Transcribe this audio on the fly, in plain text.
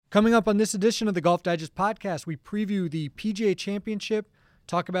Coming up on this edition of the Golf Digest podcast, we preview the PGA Championship,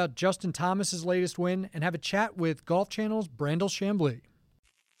 talk about Justin Thomas's latest win, and have a chat with Golf Channel's Brandel Chamblee.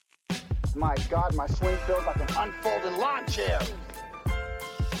 My God, my swing feels like an unfolding lawn chair.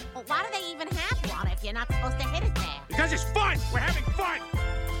 Well, why do they even have one if you're not supposed to hit it there? Because it's fun! We're having fun!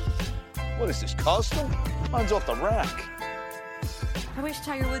 What is this, custom? Mine's off the rack. I wish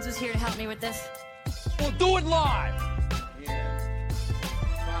Tiger Woods was here to help me with this. We'll do it live!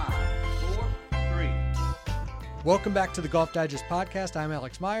 Welcome back to the Golf Digest podcast. I'm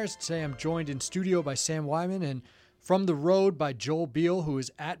Alex Myers. Today I'm joined in studio by Sam Wyman and from the road by Joel Beal, who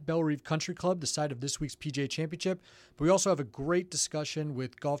is at Bellerive Country Club, the site of this week's PGA Championship. But we also have a great discussion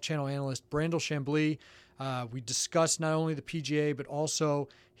with Golf Channel analyst Brandel Chamblee. We discussed not only the PGA, but also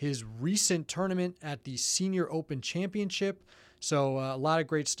his recent tournament at the Senior Open Championship. So a lot of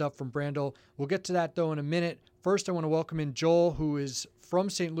great stuff from Brandel. We'll get to that, though, in a minute. First, I want to welcome in Joel, who is from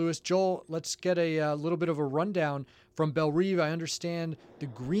St. Louis. Joel, let's get a little bit of a rundown from Bellerive. I understand the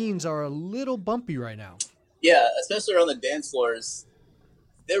greens are a little bumpy right now. Yeah, especially around the dance floors.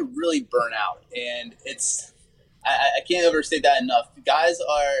 They're really burnt out. And I can't overstate that enough. Guys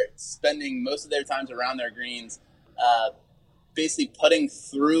are spending most of their times around their greens basically putting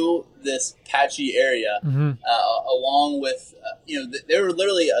through this patchy area along with, they were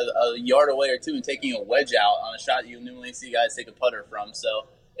literally a yard away or two and taking a wedge out on a shot you normally see guys take a putter from. So,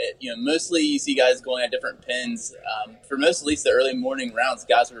 mostly you see guys going at different pins. For most, at least the early morning rounds,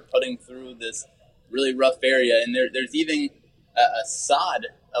 guys were putting through this really rough area. And there's even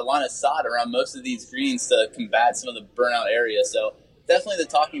a line of sod around most of these greens to combat some of the burnout area. So, definitely the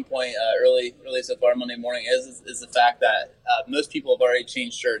talking point early so far Monday morning is the fact that most people have already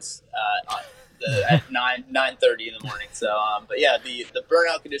changed shirts at 9:30 in the morning. So, but yeah, the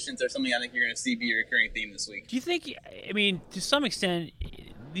burnout conditions are something I think you're going to see be a recurring theme this week. Do you think? I mean, to some extent,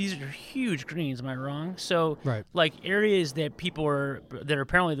 these are huge greens. Am I wrong? So, right. Like areas that that are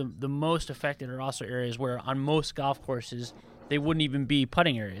apparently the most affected are also areas where on most golf courses they wouldn't even be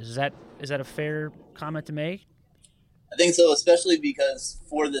putting areas. Is that a fair comment to make? I think so, especially because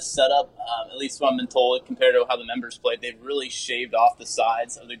for this setup, at least what I've been told, compared to how the members played, they've really shaved off the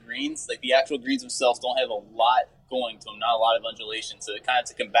sides of the greens. Like the actual greens themselves don't have a lot going to them, not a lot of undulation. So kind of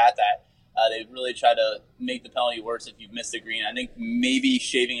to combat that, they really try to make the penalty worse if you miss the green. I think maybe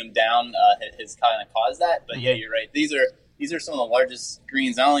shaving them down has kind of caused that. But yeah, you're right. These are some of the largest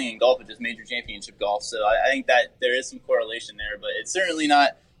greens, not only in golf, but just major championship golf. So I think that there is some correlation there, but it's certainly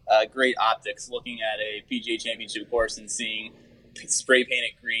not great optics looking at a PGA Championship course and seeing spray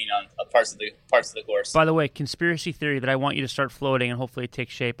painted green on parts of the course. By the way, conspiracy theory that I want you to start floating and hopefully take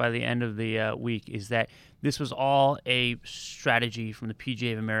shape by the end of the week is that this was all a strategy from the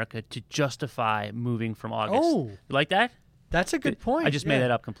PGA of America to justify moving from August. Oh, you like that? That's a good point. I just made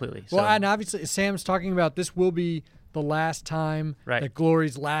that up completely. Well, so. and obviously Sam's talking about this will be the last time that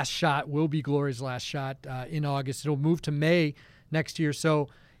Glory's last shot will be Glory's last shot in August. It'll move to May next year. So.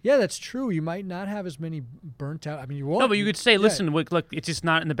 Yeah, that's true. You might not have as many burnt out. I mean, you won't. No, but you could say, listen, look, it's just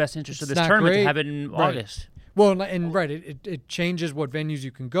not in the best interest of this tournament to have it in August. Well, and it changes what venues you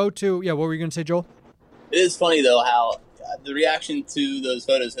can go to. Yeah, what were you going to say, Joel? It is funny, though, how the reaction to those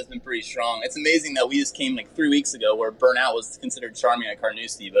photos has been pretty strong. It's amazing that we just came like 3 weeks ago where burnout was considered charming at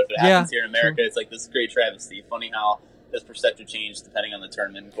Carnoustie, but if it happens here in America, it's like this great travesty. Funny how this perceptive change depending on the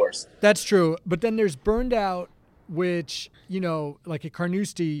tournament, of course. That's true. But then there's burned out, which, like at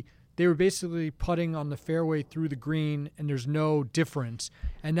Carnoustie, they were basically putting on the fairway through the green and there's no difference.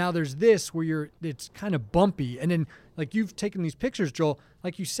 And now there's this where it's kind of bumpy. And then, like you've taken these pictures, Joel,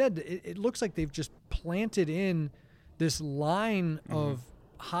 like you said, it looks like they've just planted in this line of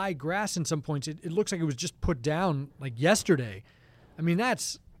high grass in some points. It looks like it was just put down like yesterday. I mean,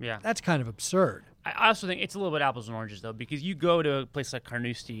 that's kind of absurd. I also think it's a little bit apples and oranges, though, because you go to a place like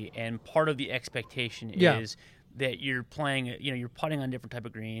Carnoustie and part of the expectation is that you're playing, you're putting on different type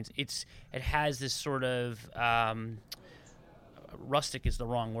of greens. It has this sort of rustic is the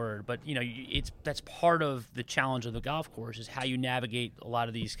wrong word, but that's part of the challenge of the golf course is how you navigate a lot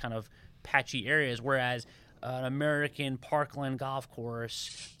of these kind of patchy areas. Whereas an American parkland golf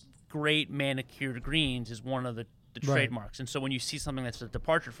course, great manicured greens is one of the trademarks. And so when you see something that's a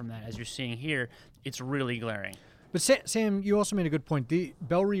departure from that, as you're seeing here, it's really glaring. But Sam, you also made a good point. The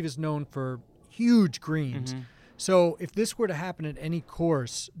Bellerive is known for huge greens. So if this were to happen at any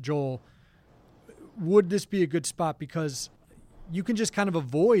course, Joel, would this be a good spot? Because you can just kind of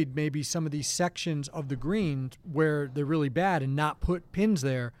avoid maybe some of these sections of the green where they're really bad and not put pins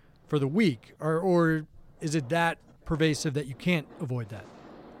there for the week. Or is it that pervasive that you can't avoid that?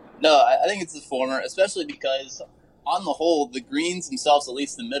 No, I think it's the former, especially because on the whole, the greens themselves, at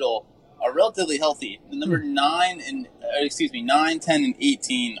least the middle, are relatively healthy. The number 9, 10, and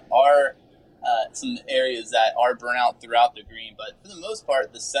 18 are some areas that are burnt out throughout the green, but for the most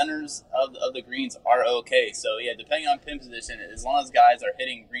part, the centers of the greens are okay. So yeah, depending on pin position, as long as guys are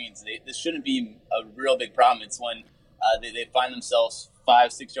hitting greens, this shouldn't be a real big problem. It's when they find themselves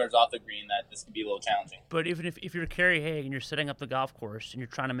 5-6 yards off the green that this can be a little challenging. But even if you're Kerry Haigh and you're setting up the golf course and you're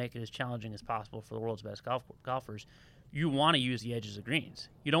trying to make it as challenging as possible for the world's best golfers, you want to use the edges of greens.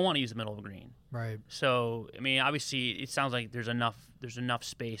 You don't want to use the middle of a green. Right. So I mean, obviously, it sounds like there's enough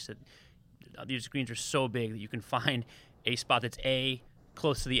space that these greens are so big that you can find a spot that's A,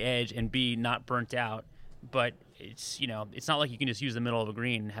 close to the edge, and B, not burnt out. But it's not like you can just use the middle of a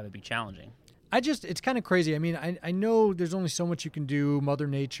green and have it be challenging. It's kind of crazy. I mean, I know there's only so much you can do. Mother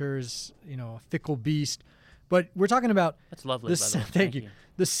Nature's, a fickle beast. But we're talking about... That's lovely, by the way. Thank you.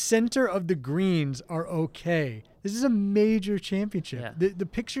 The center of the greens are okay. This is a major championship. Yeah. The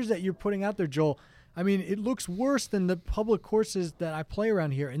pictures that you're putting out there, Joel, I mean, it looks worse than the public courses that I play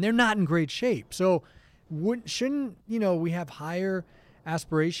around here, and they're not in great shape. So shouldn't, we have higher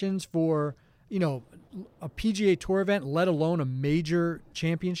aspirations for, a PGA Tour event, let alone a major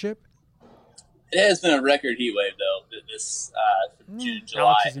championship? It has been a record heat wave, though, this June, July.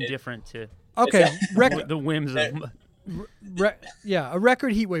 Alex is indifferent to the whims of... a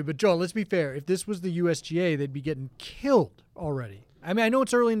record heat wave. But, Joel, let's be fair. If this was the USGA, they'd be getting killed already. I mean, I know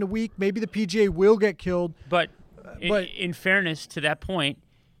it's early in the week. Maybe the PGA will get killed. But in fairness to that point,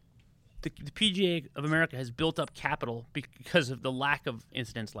 the PGA of America has built up capital because of the lack of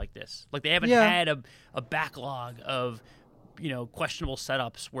incidents like this. Like, they haven't had a backlog of, questionable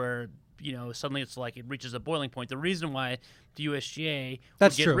setups where, suddenly it's like it reaches a boiling point. The reason why the USGA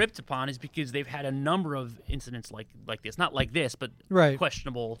would get ripped upon is because they've had a number of incidents like this. Not like this, but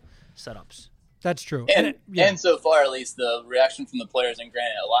questionable setups. That's true. And so far, at least, the reaction from the players, and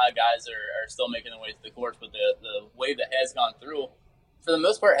granted, a lot of guys are still making their way to the course, but the wave that has gone through, for the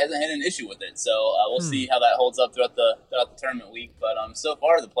most part, hasn't had an issue with it. So we'll see how that holds up throughout the tournament week. But so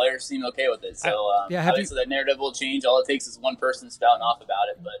far, the players seem okay with it. So obviously, that narrative will change. All it takes is one person spouting off about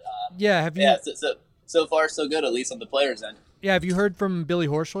it. But so far, so good, at least on the players' end. Yeah, have you heard from Billy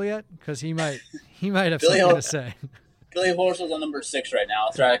Horschel yet? Because he might have something to say. Billy Horschel's on number 6 right now.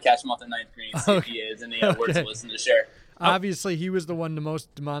 I'll try to catch him off the 9th green, see if he is, and words to listen to share. Obviously, he was the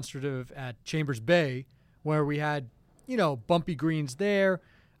most demonstrative at Chambers Bay, where we had, bumpy greens there.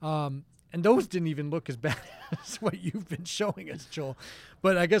 And those didn't even look as bad as what you've been showing us, Joel.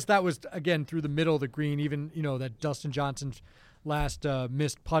 But I guess that was, again, through the middle of the green, even, that Dustin Johnson's last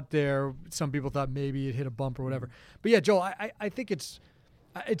missed putt there. Some people thought maybe it hit a bump or whatever. But, yeah, Joel, I think it's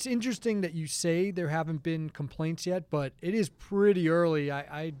interesting that you say there haven't been complaints yet, but it is pretty early.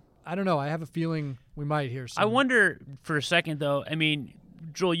 I don't know. I have a feeling we might hear some. I wonder for a second, though. I mean,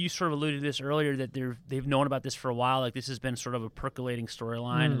 Joel, you sort of alluded to this earlier that they've known about this for a while. Like, this has been sort of a percolating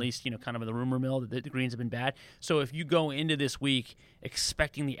storyline, at least, kind of in the rumor mill that the greens have been bad. So if you go into this week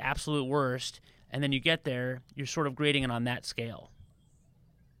expecting the absolute worst, and then you get there, you're sort of grading it on that scale.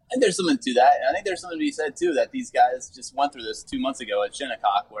 I think there's something to that. And I think there's something to be said, too, that these guys just went through this 2 months ago at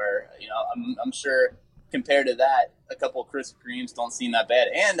Shinnecock, where, I'm sure compared to that, a couple of crisp greens don't seem that bad.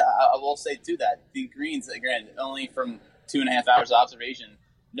 And I will say, too, that the greens, again, only from 2.5 hours of observation,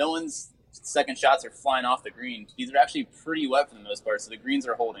 no one's second shots are flying off the green. These are actually pretty wet for the most part, so the greens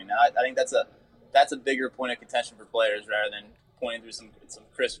are holding. Now, I think that's a bigger point of contention for players rather than pointing through some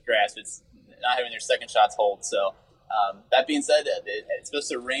crisp grass. It's not having their second shots hold, so... that being said, it's supposed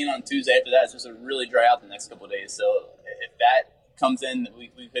to rain on Tuesday. After that, it's supposed to really dry out the next couple of days. So if that comes in,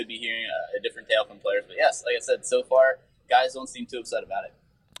 we could be hearing a different tale from players. But yes, like I said, so far, guys don't seem too upset about it.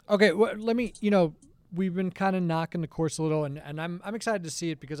 Okay, well, let me, we've been kind of knocking the course a little, and I'm excited to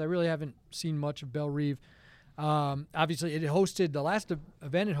see it because I really haven't seen much of Bellerive. Obviously, it hosted, the last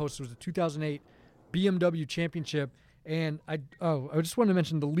event it hosted was the 2008 BMW Championship. And I just wanted to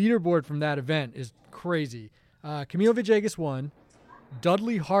mention the leaderboard from that event is crazy. Camilo Villegas won.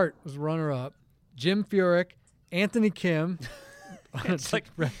 Dudley Hart was runner-up. Jim Furyk, Anthony Kim,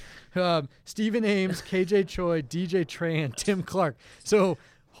 Stephen Ames, KJ Choi, DJ Tran, Tim Clark. So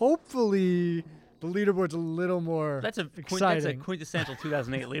hopefully the leaderboard's a little more exciting. That's a quintessential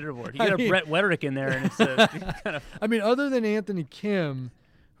 2008 leaderboard. You got a Brett Wederick in there, and it's kind of... I mean, other than Anthony Kim,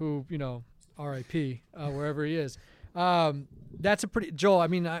 who, R.I.P., wherever he is, that's a pretty... Joel, I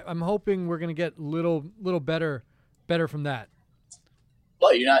mean, I'm hoping we're going to get little better from that.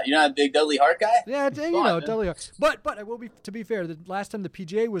 Well, you're not a big Dudley Hart guy? Yeah, Dudley Hart. But I will be, to be fair, the last time the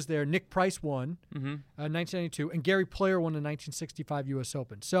PGA was there, Nick Price won 1992, and Gary Player won the 1965 U.S.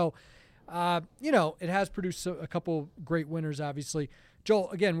 Open. So It has produced a couple great winners, obviously.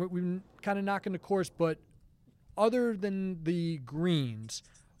 Joel, again, we've been kind of knocking the course, but other than the greens,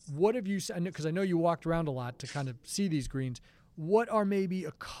 what have you – because I know you walked around a lot to kind of see these greens. What are maybe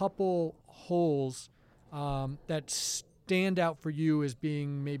a couple holes that stand out for you as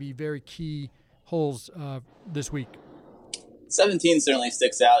being maybe very key holes this week? 17 certainly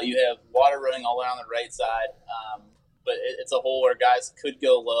sticks out. You have water running all around the right side, but it's a hole where guys could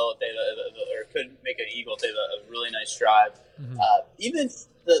go low if they or could make an eagle if they have a really nice drive. Mm-hmm. Even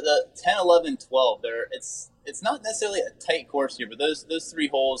the 10, 11, 12, it's not necessarily a tight course here, but those three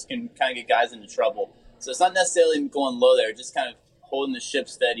holes can kind of get guys into trouble. So it's not necessarily going low there, just kind of holding the ship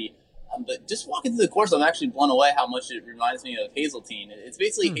steady. But just walking through the course, I'm actually blown away how much it reminds me of Hazeltine. It's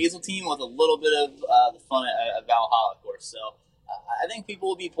basically Hazeltine with a little bit of the fun at Valhalla course. So I think people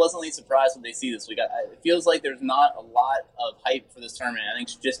will be pleasantly surprised when they see this week. It feels like there's not a lot of hype for this tournament. I think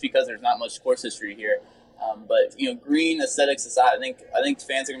just because there's not much course history here. But green aesthetics aside, I think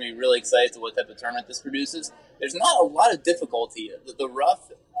fans are going to be really excited to what type of tournament this produces. There's not a lot of difficulty. The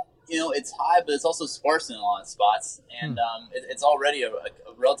rough, it's high, but it's also sparse in a lot of spots, and it's already a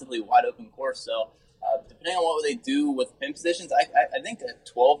relatively wide open course. So depending on what they do with pin positions, I think a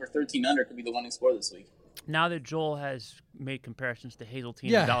 12 or 13 under could be the winning score this week. Now that Joel has made comparisons to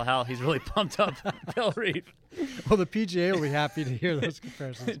Hazeltine and Valhalla, he's really pumped up Bellerive. Well, the PGA will be happy to hear those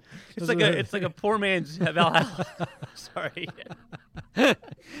comparisons. It's like a poor man's Valhalla. Sorry.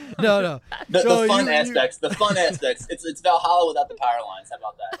 No. The fun aspects. The fun aspects. It's Valhalla without the power lines. How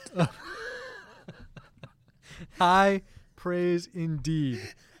about that? High praise indeed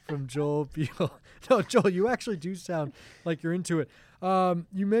from Joel Beal. No, Joel, you actually do sound like you're into it.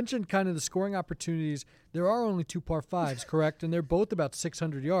 You mentioned kind of the scoring opportunities. There are only 2 par 5s, correct? And they're both about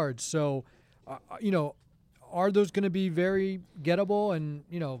 600 yards. So, are those going to be very gettable and,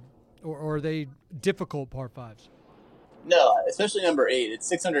 or are they difficult par 5s? No, especially number 8. It's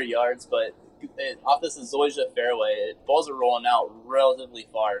 600 yards, but off this Zoysia fairway, balls are rolling out relatively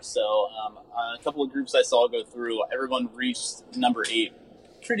far. So, on a couple of groups I saw go through, everyone reached number 8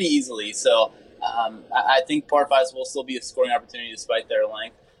 pretty easily. So, I think par 5s will still be a scoring opportunity despite their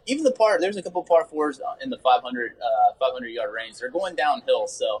length. Even there's a couple par 4s in the 500 yard range. They're going downhill,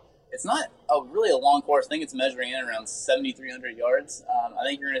 so it's not really a long course. I think it's measuring in around 7,300 yards. I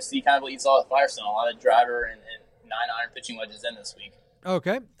think you're going to see kind of what you saw at Firestone, a lot of driver and 9-iron pitching wedges in this week.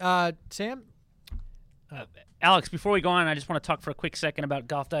 Okay. Sam? Alex, before we go on, I just want to talk for a quick second about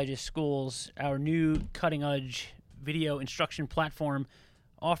Golf Digest Schools, our new cutting-edge video instruction platform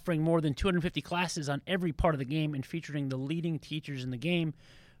offering more than 250 classes on every part of the game and featuring the leading teachers in the game,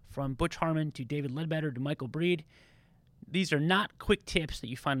 from Butch Harmon to David Ledbetter to Michael Breed. These are not quick tips that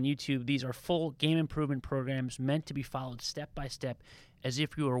you find on YouTube. These are full game improvement programs meant to be followed step by step as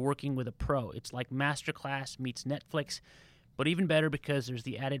if you were working with a pro. It's like Masterclass meets Netflix, but even better because there's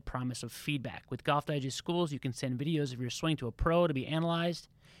the added promise of feedback. With Golf Digest Schools, you can send videos of your swing to a pro to be analyzed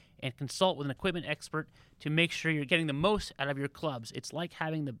and consult with an equipment expert to make sure you're getting the most out of your clubs. It's like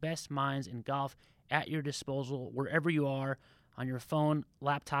having the best minds in golf at your disposal wherever you are, on your phone,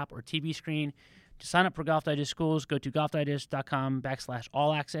 laptop, or TV screen. To sign up for Golf Digest Schools, go to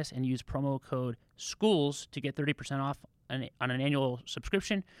golfdigest.com/all-access and use promo code SCHOOLS to get 30% off on an annual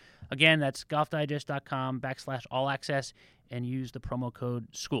subscription. Again, that's golfdigest.com/all-access and use the promo code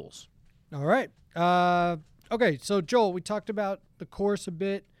SCHOOLS. All right. Okay, so Joel, we talked about the course a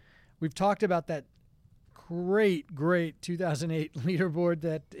bit. We've talked about that great 2008 leaderboard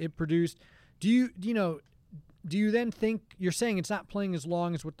that it produced. Do you then think, you're saying it's not playing as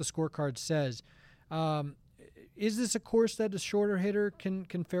long as what the scorecard says. Is this a course that a shorter hitter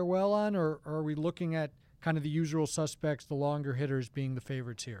can fare well on, or are we looking at kind of the usual suspects, the longer hitters being the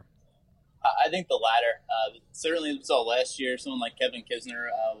favorites here? I think the latter. Certainly we saw last year someone like Kevin Kisner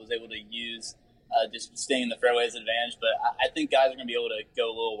was able to use just staying in the fairway as an advantage, but I think guys are going to be able to go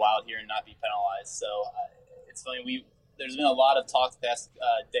a little wild here and not be penalized. So it's funny, there's been a lot of talk the past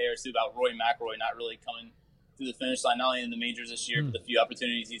day or two about Rory McIlroy not really coming to the finish line, not only in the majors this year, but the few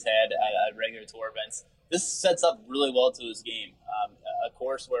opportunities he's had at regular tour events. This sets up really well to his game. A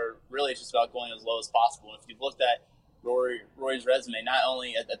course where really it's just about going as low as possible. And if you've looked at Rory's resume, not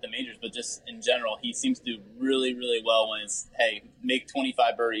only at the majors, but just in general, he seems to do really, really well when it's, hey, make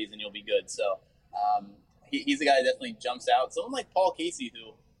 25 birdies and you'll be good. So he's the guy that definitely jumps out. Someone like Paul Casey,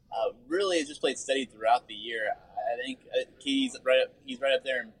 who really has just played steady throughout the year. I think he's right up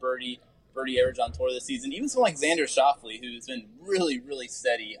there in birdie average on tour this season. Even someone like Xander Schauffele, who's been really, really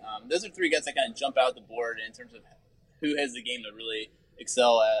steady. Those are three guys that kind of jump out the board in terms of who has the game to really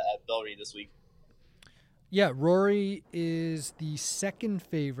excel at Bellerive this week. Yeah, Rory is the second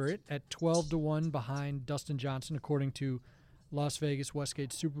favorite at 12-1 behind Dustin Johnson, according to Las Vegas Westgate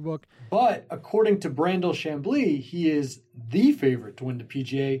Superbook. But according to Brandel Chambly, he is the favorite to win the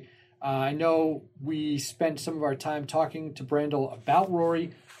PGA. I know we spent some of our time talking to Brandel about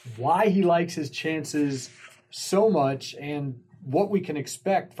Rory, why he likes his chances so much, and what we can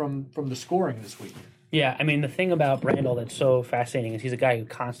expect from the scoring this week. Yeah, I mean, the thing about Brandel that's so fascinating is he's a guy who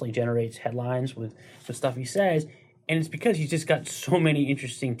constantly generates headlines with the stuff he says, and it's because he's just got so many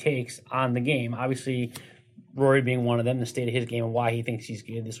interesting takes on the game. Obviously, Rory being one of them, the state of his game and why he thinks he's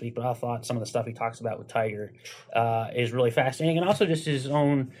good this week, but I thought some of the stuff he talks about with Tiger is really fascinating, and also just his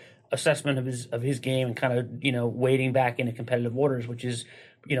own assessment of his game and kind of, wading back into competitive waters, which is,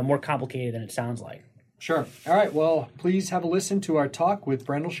 more complicated than it sounds like. Sure. All right, well, please have a listen to our talk with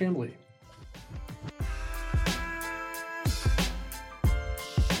Brandel Chambly.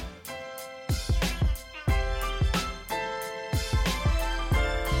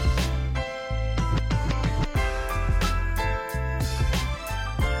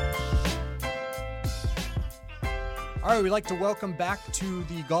 All right, we'd like to welcome back to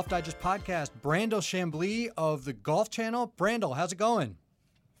the Golf Digest podcast, Brandel Chambly of the Golf Channel. Brandel, how's it going?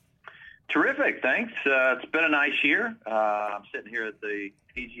 Terrific, thanks. It's been a nice year. I'm sitting here at the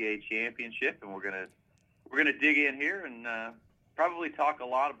PGA Championship, and we're gonna dig in here and probably talk a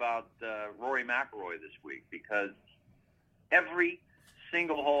lot about Rory McIlroy this week, because every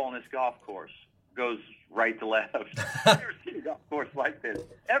single hole on this golf course goes right to left. I've never seen a golf course like this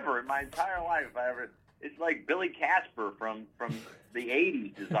ever in my entire life. It's like Billy Casper from the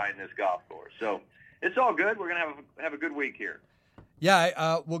 80s designed this golf course. So it's all good. We're going to have a good week here.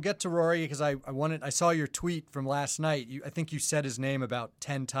 Yeah, we'll get to Rory because I saw your tweet from last night. I think you said his name about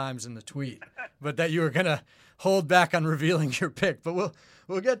 10 times in the tweet, but that you were going to hold back on revealing your pick. But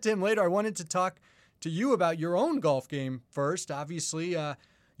we'll get to him later. I wanted to talk to you about your own golf game first. Obviously,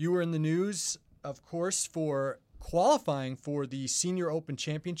 you were in the news, of course, for qualifying for the Senior Open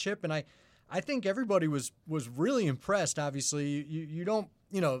Championship, and I think everybody was really impressed. Obviously, you don't,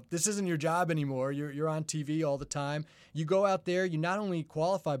 this isn't your job anymore. You're on TV all the time. You go out there, you not only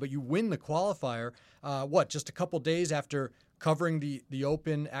qualify, but you win the qualifier. Just a couple days after covering the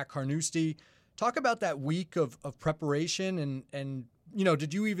Open at Carnoustie. Talk about that week of preparation and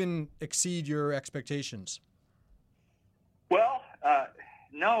did you even exceed your expectations? Well,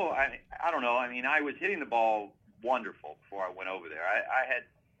 no, I don't know. I mean, I was hitting the ball wonderful before I went over there. I had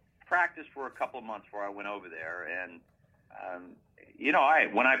practiced for a couple of months before I went over there, and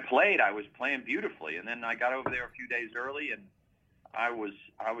when I played, I was playing beautifully, and then I got over there a few days early, and I was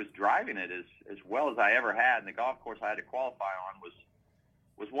driving it as well as I ever had. And the golf course I had to qualify on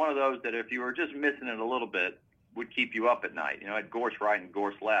was one of those that if you were just missing it a little bit, would keep you up at night. At gorse right and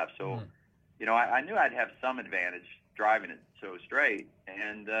gorse left, so I knew I'd have some advantage driving it so straight,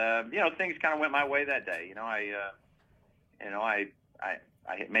 and things kind of went my way that day.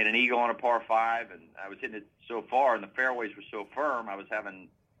 I made an eagle on a par 5, and I was hitting it so far, and the fairways were so firm. I was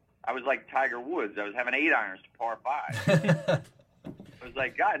like Tiger Woods. I was having 8 irons to par 5. I was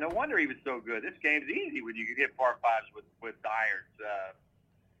like, God, no wonder he was so good. This game's easy when you can hit par 5s with irons.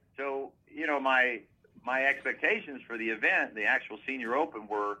 So my expectations for the event, the actual Senior Open,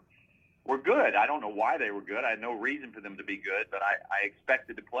 were good. I don't know why they were good. I had no reason for them to be good, but I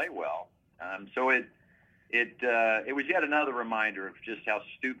expected to play well. So it was yet another reminder of just how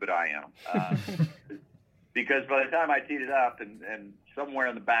stupid I am. Because by the time I teed it up and somewhere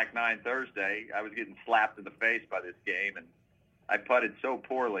in the back 9 Thursday, I was getting slapped in the face by this game, and I putted so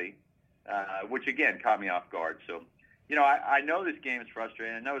poorly, which again caught me off guard. So, I know this game is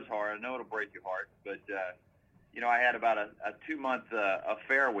frustrating. I know it's hard. I know it'll break your heart. But, I had about a 2-month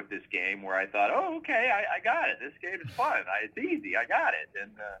affair with this game where I thought, oh, okay, I got it. This game is fun. It's easy. I got it.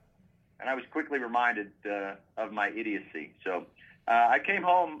 And I was quickly reminded of my idiocy. So I came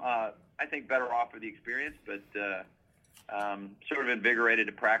home, I think, better off for the experience, but sort of invigorated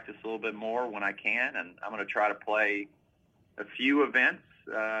to practice a little bit more when I can. And I'm going to try to play a few events,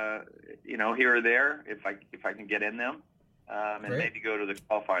 here or there if I can get in them, and maybe go to the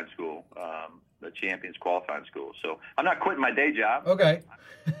qualifying school, the Champions qualifying school. So I'm not quitting my day job. Okay.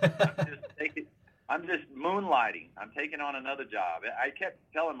 I'm just moonlighting. I'm taking on another job. I kept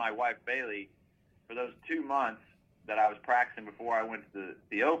telling my wife, Bailey, for those 2 months that I was practicing before I went to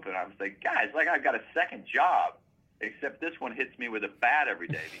the Open, I was like, guys, like I've got a second job, except this one hits me with a bat every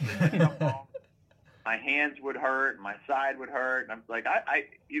day. Because I come home, my hands would hurt, my side would hurt. And I'm like,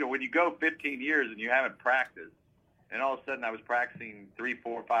 when you go 15 years and you haven't practiced, and all of a sudden I was practicing 3,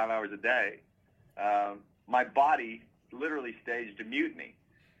 4, 5 hours a day, my body literally staged a mutiny.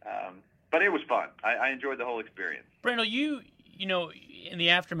 but it was fun. I enjoyed the whole experience. Brandel, you know, in the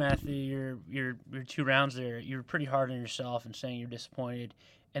aftermath of your 2 rounds there, you were pretty hard on yourself and saying you're disappointed.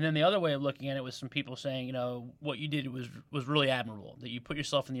 And then the other way of looking at it was some people saying, you know, what you did was really admirable, that you put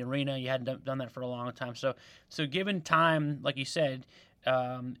yourself in the arena. You hadn't done that for a long time. So given time, like you said,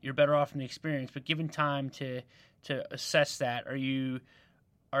 you're better off in the experience. But given time to assess that, are you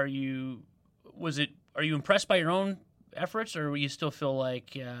impressed by your own efforts, or you still feel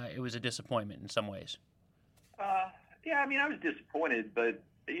like it was a disappointment in some ways? Yeah, I mean, I was disappointed, but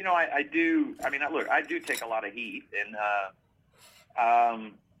you know, I do take a lot of heat, and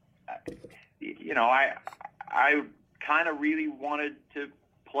you know, I kind of really wanted to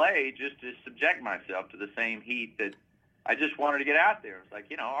play just to subject myself to the same heat that I just wanted to get out there. It's like,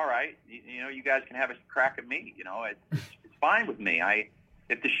 you know, all right, you know, you guys can have a crack at me. You know, it's fine with me.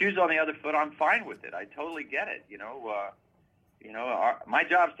 If the shoe's on the other foot, I'm fine with it. I totally get it. You know, my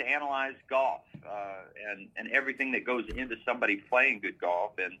job is to analyze golf and everything that goes into somebody playing good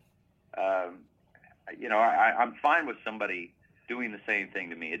golf. And, you know, I'm fine with somebody doing the same thing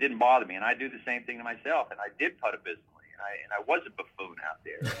to me. It didn't bother me. And I do the same thing to myself. And I did putt abysmally. And I was a buffoon out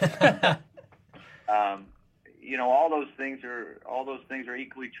there. You know, all those things are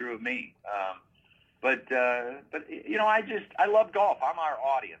equally true of me. But you know, I love golf. I'm our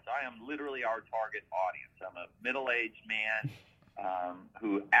audience. I am literally our target audience. I'm a middle-aged man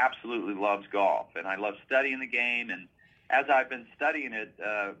who absolutely loves golf, and I love studying the game. And as I've been studying it,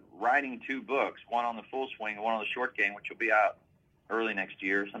 writing 2 books, one on the full swing and one on the short game, which will be out early next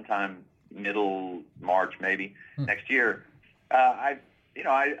year, sometime middle March maybe next year. I've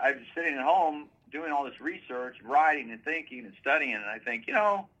been sitting at home doing all this research, writing and thinking and studying, and I think, you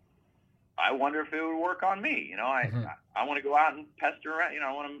know, I wonder if it would work on me. You know, I want to go out and pester around. You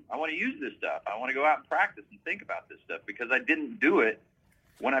know, I want to use this stuff. I want to go out and practice and think about this stuff, because I didn't do it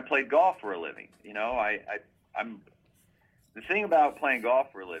when I played golf for a living. You know, I'm the thing about playing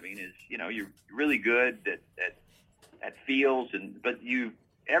golf for a living is, you know, you're really good at feels, but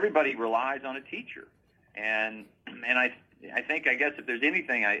everybody relies on a teacher, and I think, I guess, if there's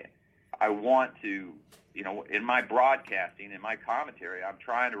anything I want to, you know, in my broadcasting, in my commentary, I'm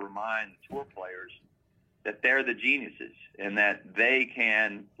trying to remind the tour players that they're the geniuses and that they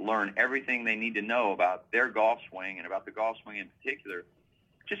can learn everything they need to know about their golf swing and about the golf swing in particular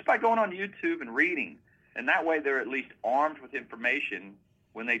just by going on YouTube and reading. And that way they're at least armed with information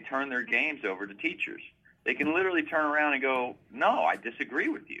when they turn their games over to teachers. They can literally turn around and go, no, I disagree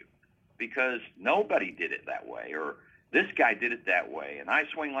with you because nobody did it that way, or this guy did it that way, and I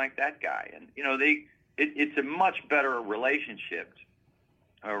swing like that guy. And, you know, it's a much better relationship,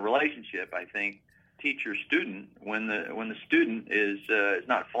 I think, teacher-student when the student is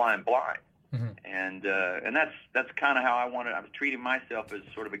not flying blind. Mm-hmm. And that's kind of how I was treating myself as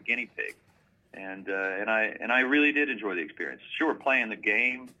sort of a guinea pig. And I really did enjoy the experience. Sure, playing the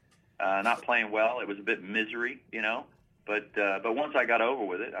game, not playing well, it was a bit misery, you know. But once I got over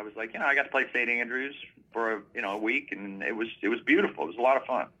with it, I was like, you know, I got to play St. Andrews for a week, and it was beautiful. It was a lot of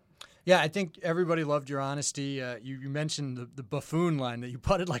fun. Yeah, I think everybody loved your honesty. You mentioned the buffoon line, that you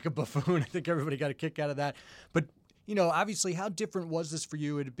putted like a buffoon. I think everybody got a kick out of that. But, you know, obviously, how different was this for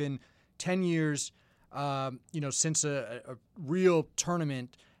you? It had been 10 years, you know, since a real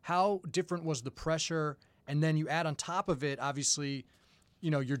tournament. How different was the pressure? And then you add on top of it, obviously, you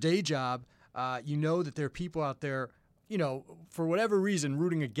know, your day job. You know that there are people out there, you know, for whatever reason,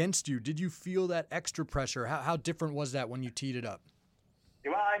 rooting against you. Did you feel that extra pressure? How different was that when you teed it up?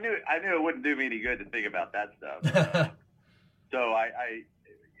 Well, I knew it wouldn't do me any good to think about that stuff. So I'd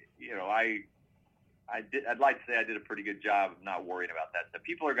like to say I did a pretty good job of not worrying about that stuff.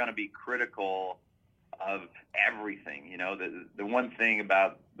 People are going to be critical of everything. You know, the one thing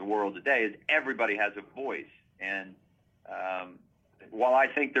about the world today is everybody has a voice. And while I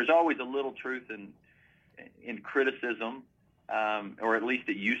think there's always a little truth in criticism, or at least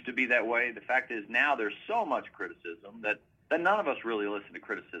it used to be that way, the fact is now there's so much criticism that none of us really listen to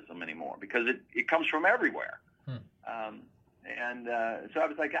criticism anymore, because it comes from everywhere. So I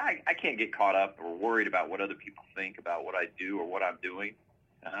was like, I can't get caught up or worried about what other people think about what I do or what I'm doing,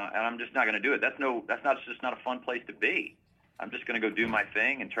 and I'm just not going to do it. That's just not a fun place to be. I'm just going to go do my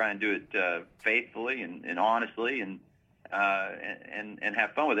thing and try and do it faithfully and honestly and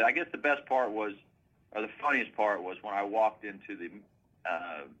have fun with it. I guess the best part was, or the funniest part was, when I walked into the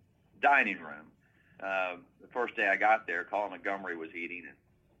dining room. The first day I got there, Colin Montgomery was eating, and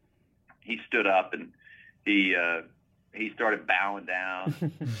he stood up and he started bowing down.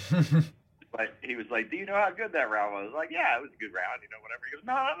 But he was like, "Do you know how good that round was?" I was like, "Yeah, it was a good round, you know, whatever." He goes,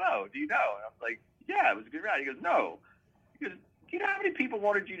 "No. Do you know?" And I was like, "Yeah, it was a good round." He goes, "No." He goes, do you know how many people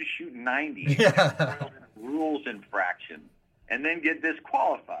wanted you to shoot 90? Yeah. Rules infraction, and then get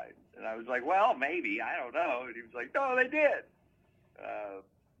disqualified. And I was like, well, maybe, I don't know. And he was like, no, they did.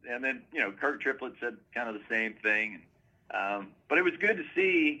 And then, Kirk Triplett said kind of the same thing. But it was good to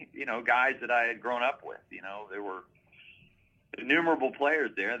see, guys that I had grown up with. There were innumerable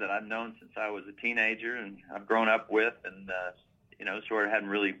players there that I've known since I was a teenager and I've grown up with, and sort of hadn't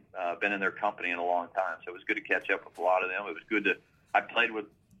really been in their company in a long time. So it was good to catch up with a lot of them. It was good I played with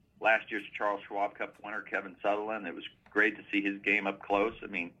last year's Charles Schwab Cup winner, Kevin Sutherland. It was great to see his game up close. I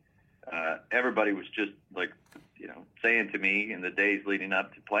mean, everybody was just like, saying to me in the days leading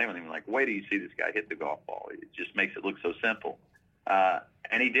up to playing with him, like, wait till you see this guy hit the golf ball. It just makes it look so simple.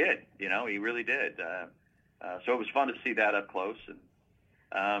 And he did, he really did. So it was fun to see that up close.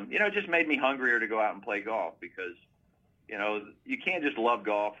 And, it just made me hungrier to go out and play golf because, you can't just love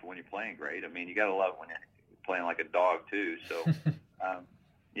golf when you're playing great. I mean, you got to love when you're playing like a dog too. So,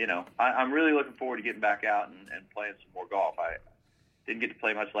 I'm really looking forward to getting back out and playing some more golf. I didn't get to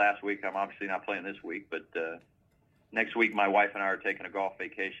play much last week. I'm obviously not playing this week, but next week my wife and I are taking a golf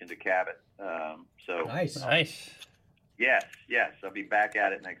vacation to Cabot. So nice. Yes, I'll be back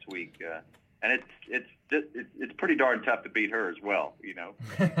at it next week, and it's pretty darn tough to beat her as well.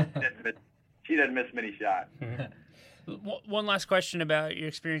 She doesn't miss many shots. One last question about your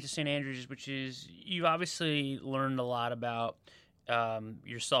experience at St. Andrews, which is you've obviously learned a lot about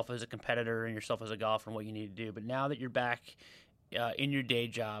yourself as a competitor and yourself as a golfer and what you need to do. But now that you're back in your day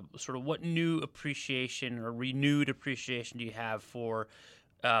job, sort of what new appreciation or renewed appreciation do you have for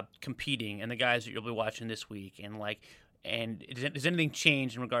competing and the guys that you'll be watching this week? And does anything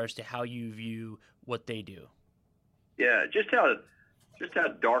change in regards to how you view what they do? Yeah, just how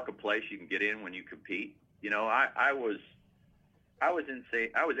dark a place you can get in when you compete. I was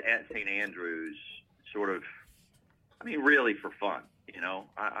at St. Andrews sort of, really for fun.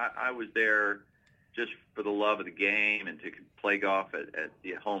 I was there just for the love of the game and to play golf at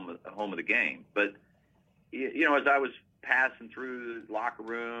the home of the game. But as I was passing through the locker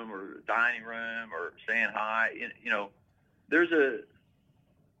room or dining room or saying hi, there's a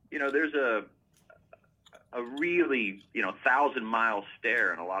really 1,000-mile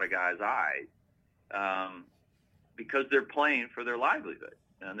stare in a lot of guys' eyes. Because they're playing for their livelihood,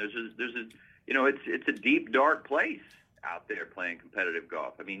 and it's a deep, dark place out there playing competitive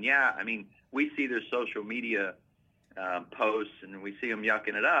golf. We see their social media posts and we see them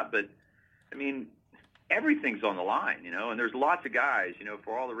yucking it up, but everything's on the line, and there's lots of guys,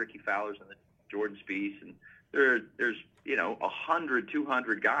 for all the Ricky Fowlers and the Jordan Spieths, and there's 100,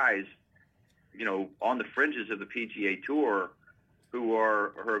 200 guys, on the fringes of the PGA Tour who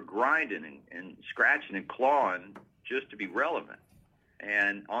are grinding and scratching and clawing just to be relevant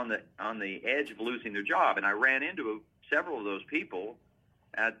and on the edge of losing their job. And I ran into several of those people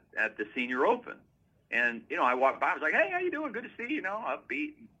at the Senior Open. And, I walked by, I was like, hey, how you doing? Good to see you,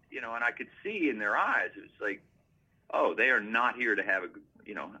 upbeat, and I could see in their eyes, it was like, oh, they are not here to have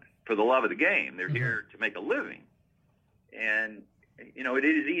for the love of the game. They're here to make a living. And, it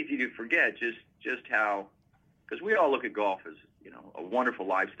is easy to forget just how, because we all look at golf as, a wonderful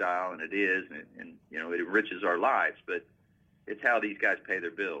lifestyle, and it is, and it enriches our lives, but it's how these guys pay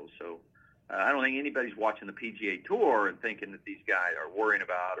their bills. So I don't think anybody's watching the PGA Tour and thinking that these guys are worrying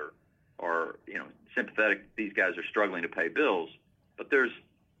about or sympathetic that these guys are struggling to pay bills. But there's,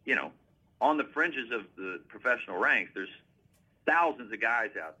 on the fringes of the professional ranks, there's thousands of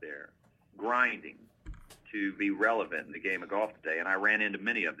guys out there grinding to be relevant in the game of golf today, and I ran into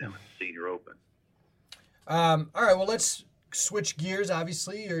many of them at the Senior Open. All right, well, let's switch gears.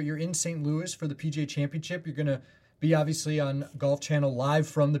 Obviously, you're in St. Louis for the PGA Championship. You're going to be obviously on Golf Channel live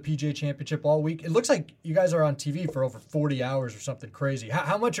from the PGA Championship all week. It looks like you guys are on TV for over 40 hours or something crazy.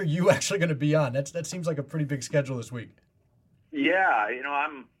 How much are you actually going to be on? That seems like a pretty big schedule this week. Yeah,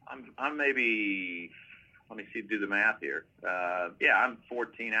 I'm maybe, let me see, do the math here. I'm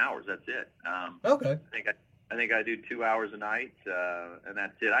 14 hours. That's it. Okay. I think I do 2 hours a night, and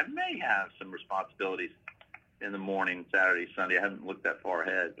that's it. I may have some responsibilities in the morning, Saturday, Sunday. I haven't looked that far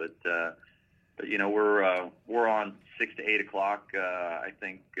ahead, but we're on 6 to 8 o'clock. I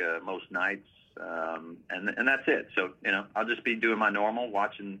think most nights, and that's it. So I'll just be doing my normal,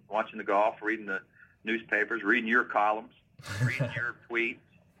 watching the golf, reading the newspapers, reading your columns, reading your tweets,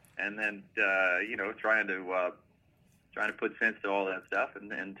 and then trying to put sense to all that stuff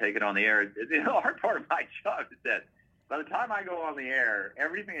and take it on the air. The hard part of my job is that by the time I go on the air,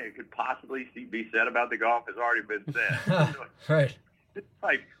 everything that could possibly be said about the golf has already been said. Right. It's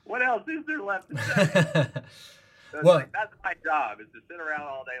like, what else is there left to say? That's my job, is to sit around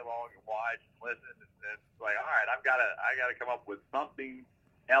all day long and watch and listen. And it's like, all right, I gotta come up with something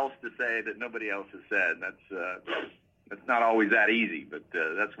else to say that nobody else has said. That's not always that easy, but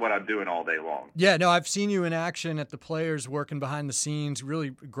that's what I'm doing all day long. Yeah, no, I've seen you in action at the Players, working behind the scenes,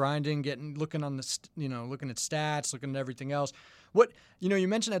 really grinding, looking at stats, looking at everything else. What, you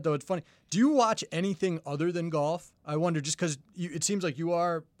mentioned that, though. It's funny. Do you watch anything other than golf? I wonder, just because it seems like you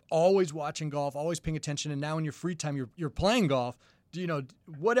are always watching golf, always paying attention, and now in your free time you're playing golf.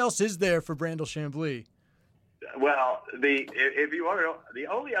 What else is there for Brandel Chamblee? Well, if you want to know, the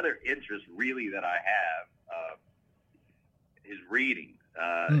only other interest really that I have is reading.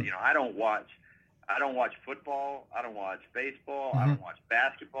 I don't watch football. I don't watch baseball. I don't watch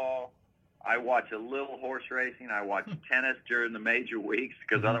basketball. I watch a little horse racing. I watch tennis during the major weeks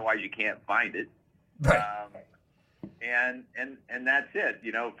because otherwise you can't find it. Right. And that's it.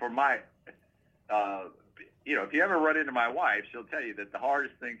 For my, if you ever run into my wife, she'll tell you that the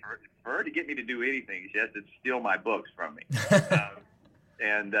hardest thing for her to get me to do anything, she has to steal my books from me.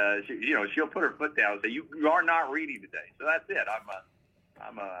 She'll put her foot down and say, "You are not reading today." So that's it.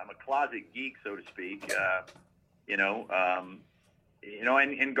 I'm a closet geek, so to speak.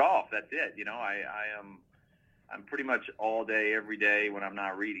 In golf, that's it. I'm pretty much all day, every day when I'm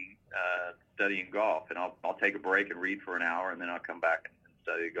not reading, studying golf, and I'll take a break and read for an hour, and then I'll come back and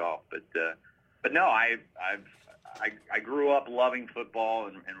study golf. But no, I grew up loving football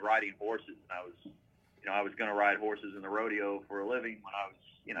and riding horses. And I was going to ride horses in the rodeo for a living when I was,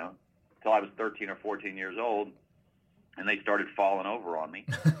 until I was 13 or 14 years old, and they started falling over on me.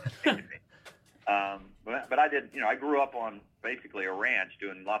 But I did, I grew up on basically a ranch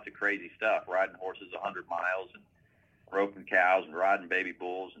doing lots of crazy stuff, riding horses 100 miles and roping cows and riding baby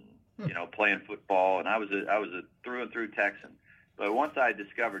bulls and, playing football. And I was a through and through Texan. But once I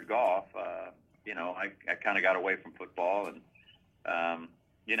discovered golf, I kind of got away from football, and,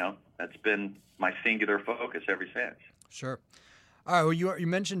 that's been my singular focus ever since. Sure. All right. Well, you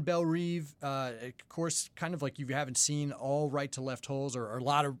mentioned Bellerive, of course, kind of like you haven't seen all right to left holes or a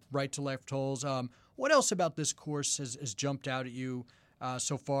lot of right to left holes. What else about this course has jumped out at you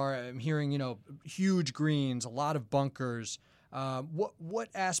so far? I'm hearing, huge greens, a lot of bunkers. What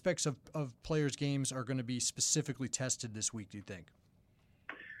aspects of players' games are going to be specifically tested this week, do you think?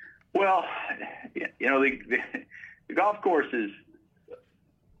 Well, the golf course is,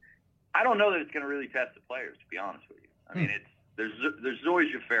 I don't know that it's going to really test the players, to be honest with you. I mean, there's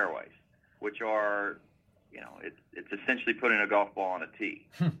Zoysia fairways, which are, it's essentially putting a golf ball on a tee.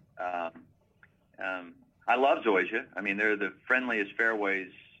 I love Zoysia. I mean, they're the friendliest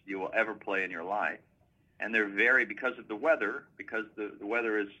fairways you will ever play in your life. And they're because of the weather, because the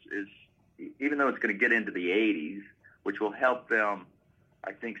weather is, even though it's going to get into the 80s, which will help them,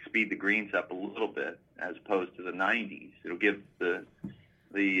 I think, speed the greens up a little bit as opposed to the 90s. It'll give the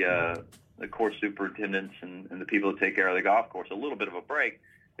course superintendents and the people that take care of the golf course a little bit of a break.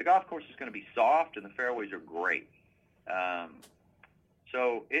 The golf course is going to be soft, and the fairways are great.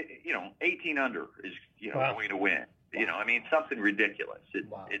 So 18 under is going to win. Something ridiculous.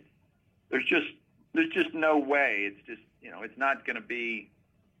 There's just no way. It's just it's not going to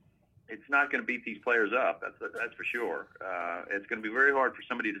beat these players up. That's for sure. It's going to be very hard for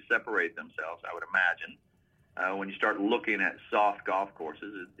somebody to separate themselves, I would imagine. When you start looking at soft golf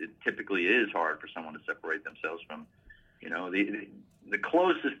courses, it typically is hard for someone to separate themselves from, the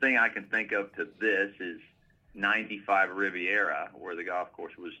closest thing I can think of to this is 95 Riviera, where the golf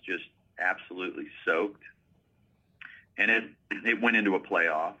course was just absolutely soaked. And it went into a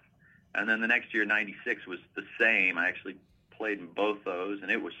playoff. And then the next year, 96 was the same. I actually played in both those,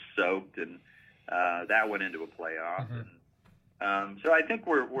 and it was soaked, and that went into a playoff. And, so I think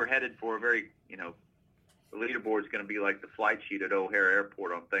we're headed for a very, the leaderboard is going to be like the flight sheet at O'Hare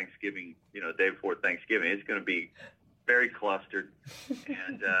Airport on Thanksgiving, the day before Thanksgiving. It's going to be very clustered,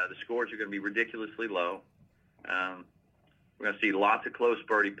 and the scores are going to be ridiculously low. We're going to see lots of close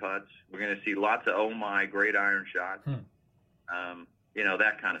birdie putts. We're going to see lots of great iron shots,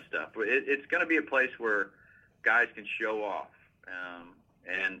 that kind of stuff. It's going to be a place where guys can show off,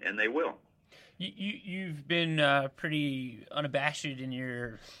 and they will. You've been pretty unabashed in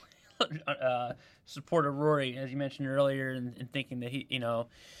your support of Rory, as you mentioned earlier, and thinking that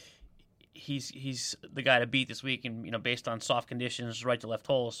he's the guy to beat this week, and based on soft conditions, right to left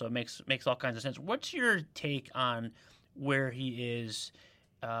hole, so it makes all kinds of sense. What's your take on where he is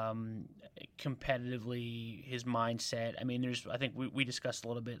competitively, his mindset? I mean, I think we discussed a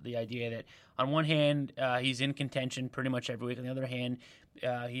little bit the idea that on one hand he's in contention pretty much every week. On the other hand,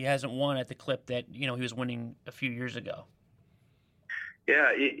 he hasn't won at the clip that he was winning a few years ago.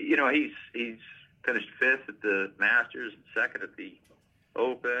 Yeah, he's finished 5th at the Masters and 2nd at the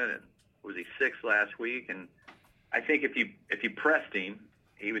Open, and was he 6th last week? And I think if you pressed him,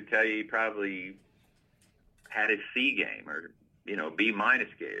 he would tell you he probably had his C game or B-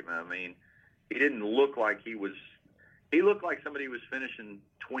 game. I mean, he didn't look like he was. He looked like somebody who was finishing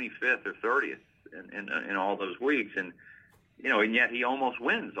 25th or 30th in all those weeks, and and yet he almost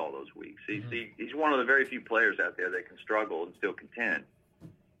wins all those weeks. He's one of the very few players out there that can struggle and still contend.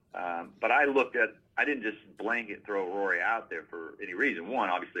 But I didn't just blanket throw Rory out there for any reason. One,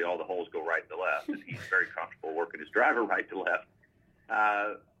 obviously all the holes go right to left, and he's very comfortable working his driver right to left.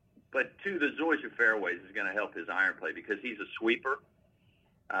 But two, the Zoysia fairways is going to help his iron play because he's a sweeper.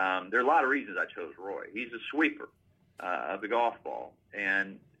 There are a lot of reasons I chose Roy. He's a sweeper of the golf ball,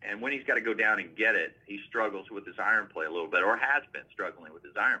 and when he's got to go down and get it, he struggles with his iron play a little bit, or has been struggling with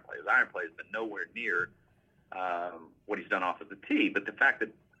his iron play. His iron play has been nowhere near what he's done off of the tee, but the fact that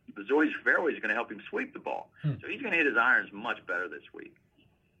the Zoysia fairway is going to help him sweep the ball. So he's going to hit his irons much better this week.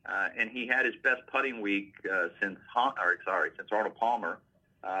 And he had his best putting week since Arnold Palmer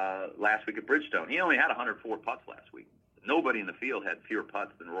last week at Bridgestone. He only had 104 putts last week. Nobody in the field had fewer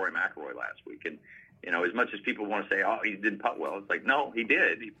putts than Rory McIlroy last week. And as much as people want to say, oh, he didn't putt well, it's like, no, he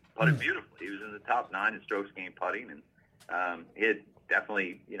did. He putted beautifully. He was in the top 9 in strokes gained putting, and he had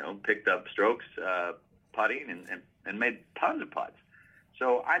definitely, picked up strokes putting and made tons of putts.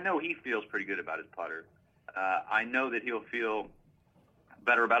 So I know he feels pretty good about his putter. I know that he'll feel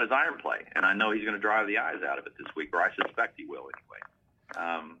better about his iron play, and I know he's going to drive the eyes out of it this week, or I suspect he will anyway.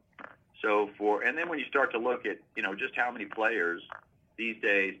 And then when you start to look at, just how many players these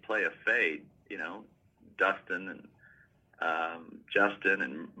days play a fade, Dustin and Justin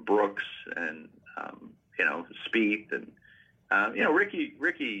and Brooks and, Spieth and,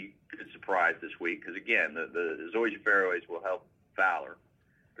 Ricky could surprise this week because, again, the Zoysia fairways will help Fowler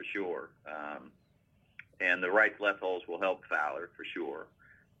for sure. And the right to left holes will help Fowler for sure.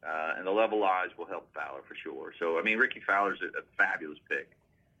 And the level eyes will help Fowler for sure. So, I mean, Ricky Fowler's a fabulous pick.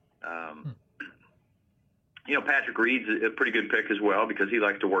 Patrick Reed's a pretty good pick as well because he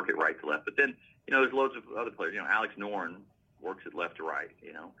likes to work it right to left. But then, there's loads of other players. Alex Noren works it left to right.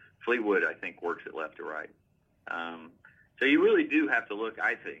 Fleetwood, I think, works it left to right. So you really do have to look,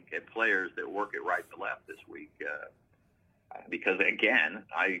 I think, at players that work it right to left this week. Because, again,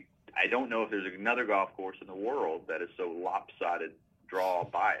 I don't know if there's another golf course in the world that is so lopsided draw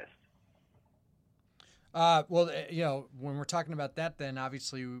biased. When we're talking about that, then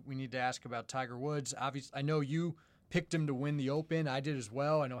obviously we need to ask about Tiger Woods. Obviously, I know you picked him to win the Open. I did as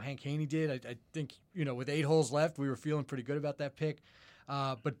well. I know Hank Haney did. I think, with 8 holes left, we were feeling pretty good about that pick.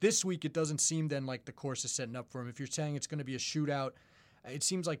 But this week, it doesn't seem then like the course is setting up for him. If you're saying it's going to be a shootout, it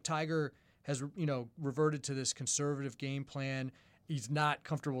seems like Tiger has, reverted to this conservative game plan. He's not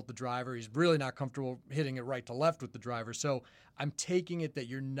comfortable with the driver. He's really not comfortable hitting it right to left with the driver. So I'm taking it that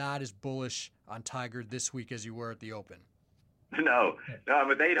you're not as bullish on Tiger this week as you were at the Open. No,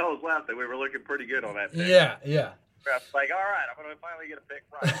 with 8 holes left, we were looking pretty good on that pick. Yeah. It's like, all right, I'm going to finally get a pick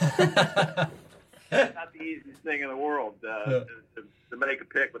right. It's not the easiest thing in the world to make a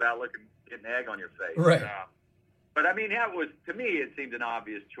pick without getting egg on your face. Right. But, I mean, to me, it seemed an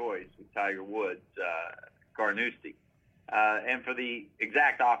obvious choice with Tiger Woods, Carnoustie. And for the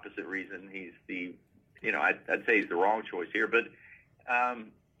exact opposite reason, he's I'd say he's the wrong choice here. But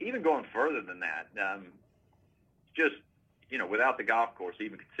even going further than that, just, without the golf course,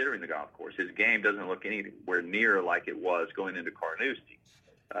 even considering the golf course, his game doesn't look anywhere near like it was going into Carnoustie.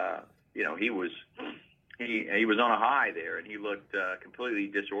 He was on a high there, and he looked completely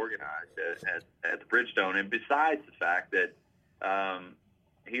disorganized at the Bridgestone. And besides the fact that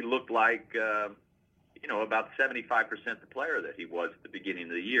he looked like about 75% the player that he was at the beginning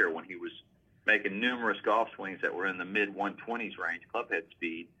of the year when he was making numerous golf swings that were in the mid-120s range clubhead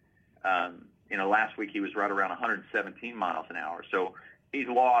speed. Last week he was right around 117 miles an hour. So he's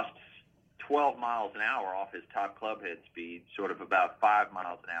lost 12 miles an hour off his top clubhead speed, sort of about 5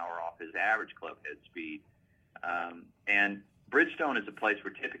 miles an hour off his average clubhead speed. And Bridgestone is a place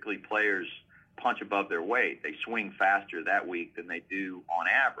where typically players punch above their weight. They swing faster that week than they do on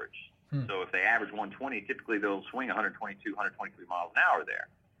average. So if they average 120, typically they'll swing 122, 123 miles an hour there.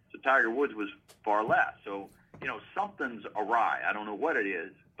 So Tiger Woods was far less. So, something's awry. I don't know what it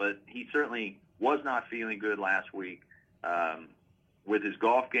is, but he certainly was not feeling good last week with his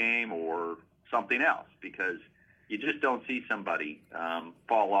golf game or something else, because you just don't see somebody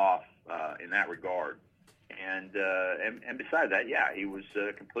fall off in that regard. And besides that, yeah, he was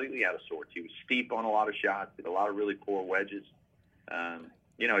completely out of sorts. He was steep on a lot of shots, did a lot of really poor wedges.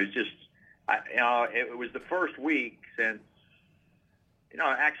 It's just, it was the first week since,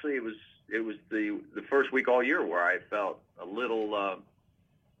 actually it was the first week all year where I felt a little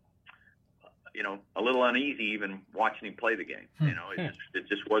a little uneasy even watching him play the game. It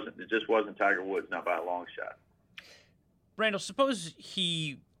just wasn't Tiger Woods, not by a long shot. Randall, suppose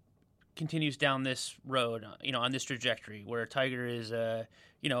he continues down this road, on this trajectory where Tiger is a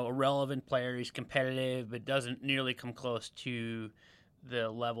relevant player. He's competitive, but doesn't nearly come close to the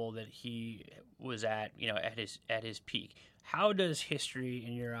level that he was at, at his peak. How does history,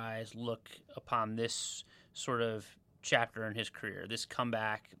 in your eyes, look upon this sort of chapter in his career, this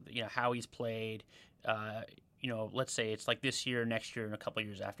comeback, how he's played, let's say it's like this year, next year, and a couple of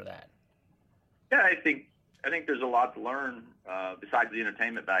years after that? Yeah, I think there's a lot to learn besides the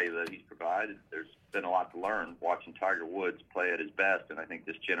entertainment value that he's provided. There's been a lot to learn watching Tiger Woods play at his best, and I think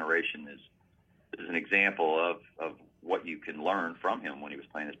this generation is an example of what you can learn from him when he was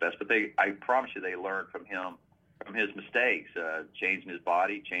playing his best. But I promise you, they learned from him, from his mistakes, changing his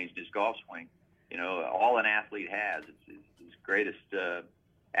body, changing his golf swing. All an athlete has, his greatest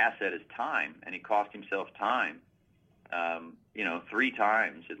asset is time, and he cost himself time. 3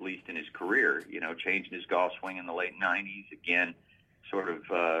 times at least in his career, changing his golf swing in the late 90s, again, sort of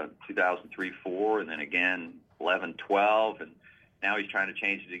 2003-04, and then again 11-12, and now he's trying to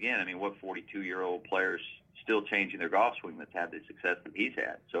change it again. I mean, what 42-year-old players still changing their golf swing that's had the success that he's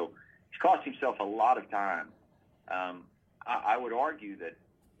had? So he's cost himself a lot of time. I would argue that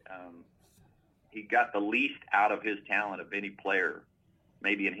he got the least out of his talent of any player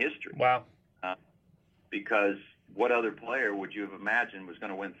maybe in history. Wow. Because what other player would you have imagined was going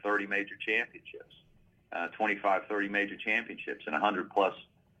to win 30 major championships, 25, 30 major championships in 100-plus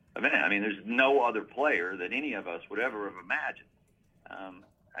event? I mean, there's no other player that any of us would ever have imagined.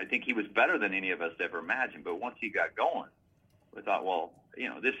 I think he was better than any of us ever imagined, but once he got going, we thought, well,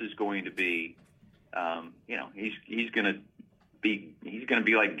 this is going to be, he's going to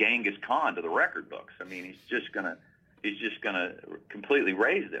be like Genghis Khan to the record books. I mean, he's just going to completely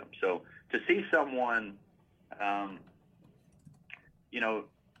raise them. So to see someone, you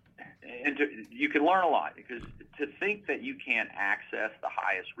can learn a lot, because to think that you can't access the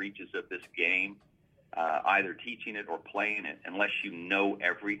highest reaches of this game, either teaching it or playing it, unless you know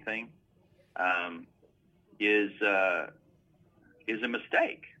everything, is a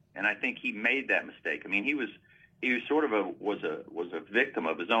mistake. And I think he made that mistake. I mean, he was sort of was a victim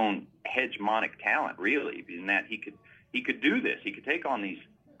of his own hegemonic talent, really, in that he could do this. He could take on these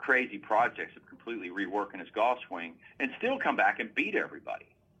crazy projects of completely reworking his golf swing and still come back and beat everybody.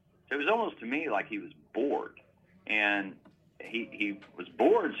 So it was almost to me like he was bored, and he was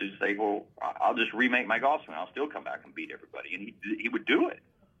bored. So he's like, well, I'll just remake my golf swing. I'll still come back and beat everybody, and he would do it.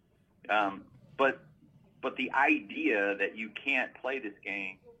 But the idea that you can't play this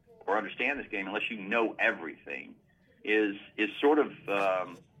game or understand this game unless you know everything is sort of I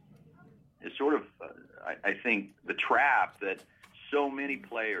think the trap that so many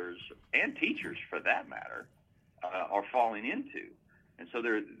players and teachers, for that matter, are falling into. And so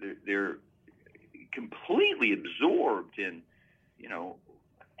they're completely absorbed in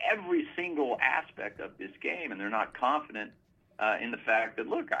every single aspect of this game, and they're not confident in the fact that,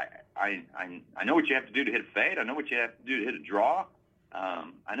 look, I know what you have to do to hit a fade. I know what you have to do to hit a draw.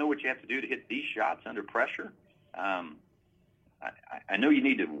 I know what you have to do to hit these shots under pressure. I know you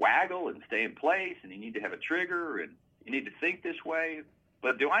need to waggle and stay in place, and you need to have a trigger, and you need to think this way.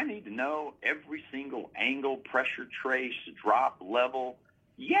 But do I need to know every single angle, pressure trace, drop level?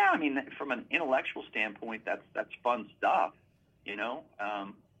 Yeah, I mean, from an intellectual standpoint, that's fun stuff,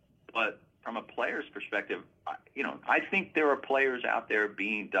 But from a player's perspective, I think there are players out there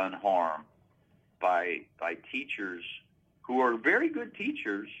being done harm by teachers who are very good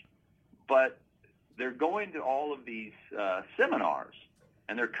teachers, but they're going to all of these seminars,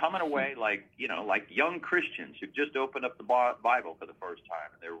 and they're coming away like young Christians who've just opened up the Bible for the first time,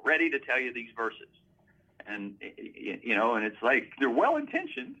 and they're ready to tell you these verses, and and it's like they're well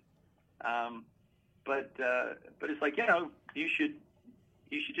intentioned, but it's like you should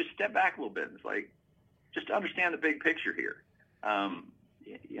just step back a little bit. It's like, just understand the big picture here.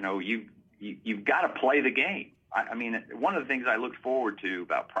 You've got to play the game. I mean, one of the things I looked forward to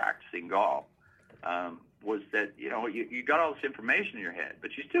about practicing golf was that, you got all this information in your head,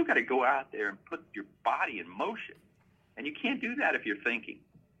 but you still got to go out there and put your body in motion. And you can't do that if you're thinking.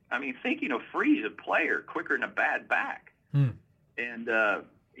 I mean, thinking will freeze a player quicker than a bad back. And, I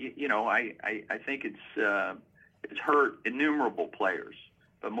think it's hurt innumerable players,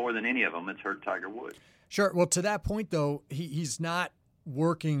 but more than any of them, it's hurt Tiger Woods. Sure. Well, to that point, though, he's not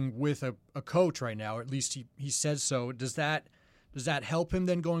working with a coach right now, or at least he says so. Does that help him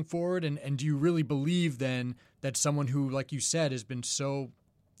then going forward? And do you really believe then that someone who, like you said, has been so,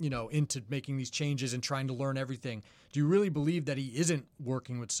 into making these changes and trying to learn everything. Do you really believe that he isn't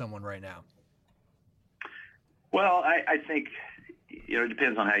working with someone right now? Well, I think it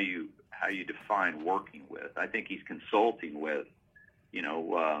depends on how you define working with. I think he's consulting with,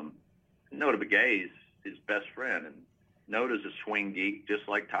 Notah Begay is his best friend, and Notah's a swing geek just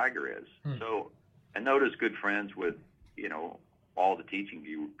like Tiger is. So, and Notah's good friends with, all the teaching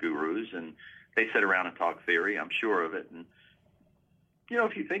gurus, and they sit around and talk theory. I'm sure of it. And,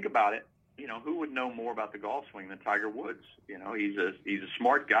 if you think about it, who would know more about the golf swing than Tiger Woods? He's a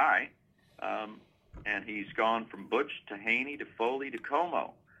smart guy, and he's gone from Butch to Haney to Foley to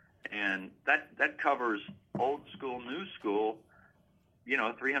Como, and that covers old school, new school,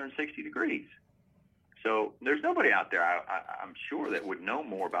 360 degrees. So there's nobody out there, I'm sure, that would know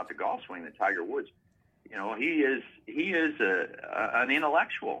more about the golf swing than Tiger Woods. He is an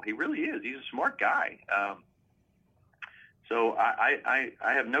intellectual. He really is. He's a smart guy. So I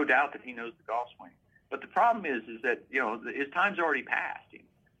have no doubt that he knows the golf swing. But the problem is that his time's already passed.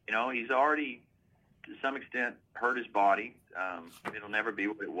 He's already to some extent hurt his body. It'll never be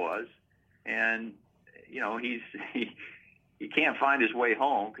what it was, and he can't find his way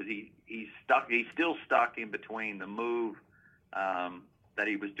home because he's stuck. He's still stuck in between the move that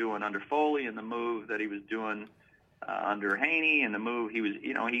he was doing under Foley and the move that he was doing under Haney, and the move he was,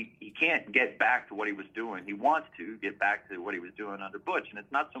 he can't get back to what he was doing. He wants to get back to what he was doing under Butch, and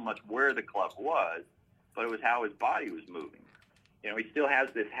it's not so much where the club was, but it was how his body was moving. He still has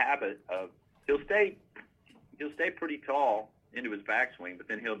this habit of he'll stay pretty tall into his backswing, but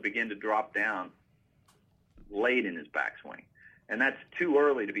then he'll begin to drop down late in his backswing, and that's too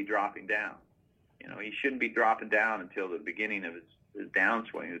early to be dropping down. He shouldn't be dropping down until the beginning of his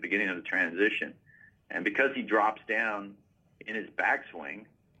downswing, the beginning of the transition. And because he drops down in his backswing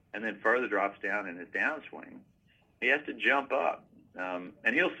and then further drops down in his downswing, he has to jump up.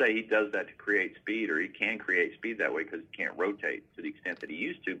 And he'll say he does that to create speed, or he can create speed that way because he can't rotate to the extent that he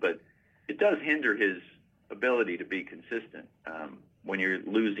used to. But it does hinder his ability to be consistent when you're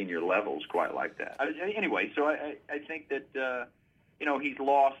losing your levels quite like that. Anyway, so I think that, he's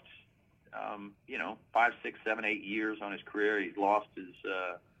lost, 5, 6, 7, 8 years on his career. He's lost the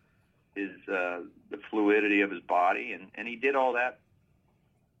fluidity of his body, and he did all that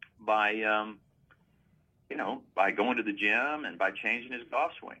by by going to the gym and by changing his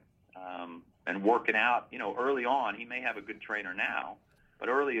golf swing and working out. Early on, he may have a good trainer now, but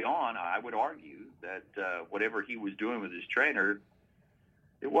early on, I would argue that whatever he was doing with his trainer,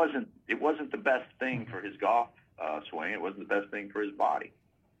 it wasn't the best thing for his golf swing. It wasn't the best thing for his body.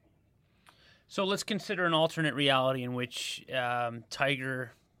 So let's consider an alternate reality in which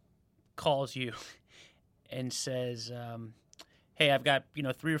Tiger calls you and says, hey, I've got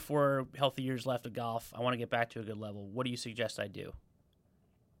 3 or 4 healthy years left of golf. I want to get back to a good level. What do you suggest I do?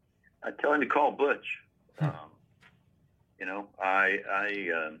 I tell him to call Butch. I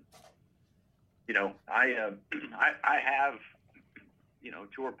have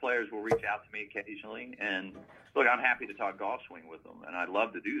tour players will reach out to me occasionally, and look, I'm happy to talk golf swing with them, and I'd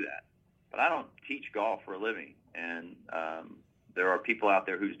love to do that. But I don't teach golf for a living, and there are people out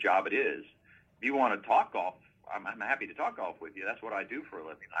there whose job it is. If you want to talk golf, I'm happy to talk golf with you. That's what I do for a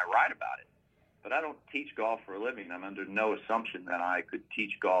living. I write about it. But I don't teach golf for a living. I'm under no assumption that I could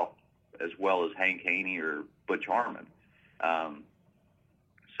teach golf as well as Hank Haney or Butch Harmon.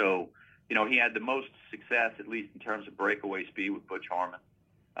 So, he had the most success, at least in terms of breakaway speed, with Butch Harmon.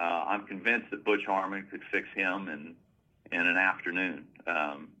 I'm convinced that Butch Harmon could fix him in an afternoon.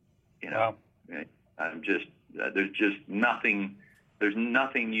 Wow. There's just nothing. There's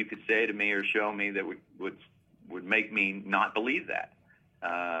nothing you could say to me or show me that would make me not believe that.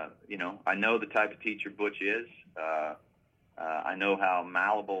 I know the type of teacher Butch is. I know how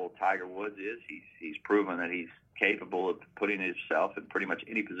malleable Tiger Woods is. He's proven that he's capable of putting himself in pretty much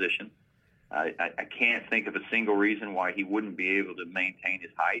any position. I can't think of a single reason why he wouldn't be able to maintain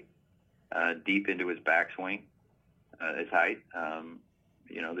his height deep into his backswing. His height.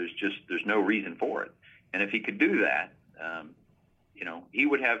 There's no reason for it. And if he could do that, he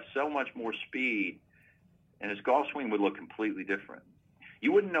would have so much more speed, and his golf swing would look completely different.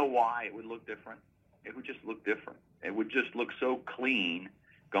 You wouldn't know why it would look different. It would just look different. It would just look so clean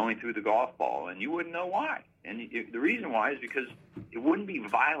going through the golf ball, and you wouldn't know why. And the reason why is because it wouldn't be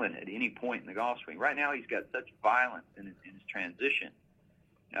violent at any point in the golf swing. Right now, he's got such violence in his transition.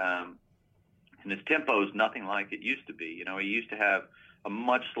 And his tempo is nothing like it used to be. He used to have a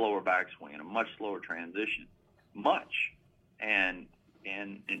much slower backswing and a much slower transition. And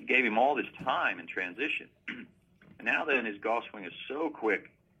it gave him all this time in transition. And now then his golf swing is so quick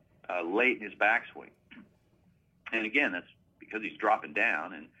late in his backswing. And again, that's because he's dropping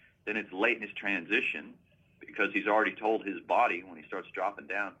down, and then it's late in his transition because he's already told his body when he starts dropping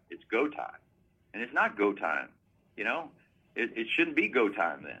down, it's go time. And it's not go time, you know. It shouldn't be go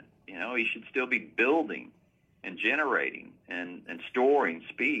time then. You know, he should still be building and generating and storing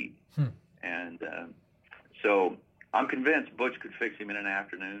speed. And so I'm convinced Butch could fix him in an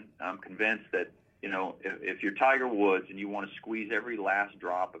afternoon. I'm convinced that, you know, if you're Tiger Woods and you want to squeeze every last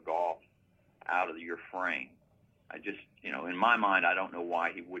drop of golf out of your frame, I just, you know, in my mind, I don't know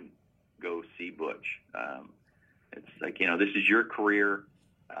why he wouldn't go see Butch. It's like, you know, this is your career.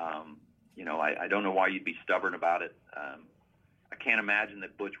 You know, I don't know why you'd be stubborn about it. I can't imagine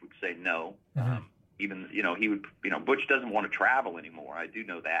that Butch would say no. Even, you know, he would, you know, Butch doesn't want to travel anymore. I do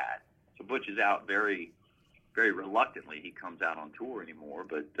know that. So Butch is out very, very reluctantly. He comes out on tour anymore,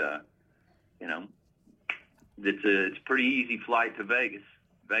 but, you know, it's a pretty easy flight to Vegas.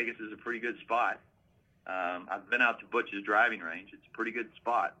 Vegas is a pretty good spot. I've been out to Butch's driving range. It's a pretty good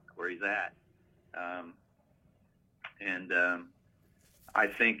spot where he's at. And I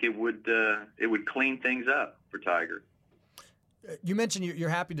think it would clean things up for Tiger. You mentioned you're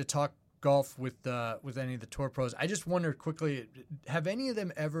happy to talk golf with any of the tour pros. I just wondered quickly, have any of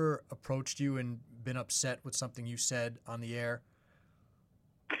them ever approached you and been upset with something you said on the air?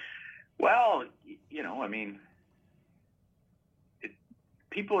 Well, you know, I mean,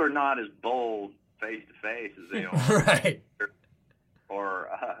 people are not as bold face to face as they are right. or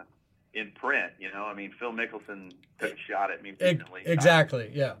in print. You know, I mean, Phil Mickelson took a shot at me recently.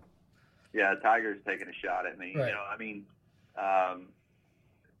 Exactly. Yeah. Yeah, Tiger's taking a shot at me. Right. You know, I mean,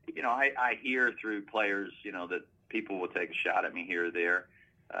 you know, I hear through players, you know, that people will take a shot at me here or there.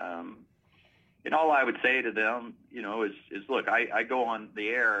 And all I would say to them, you know, is look, I go on the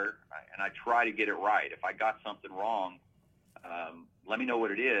air and I try to get it right. If I got something wrong, let me know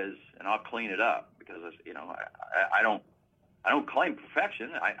what it is, and I'll clean it up, because, you know, I don't claim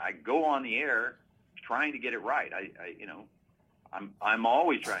perfection. I go on the air trying to get it right. You know, I'm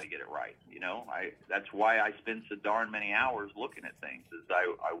always trying to get it right. You know, that's why I spend so darn many hours looking at things, is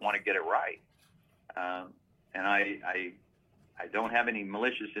I want to get it right. And I don't have any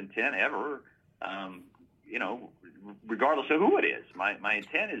malicious intent ever. You know, regardless of who it is, my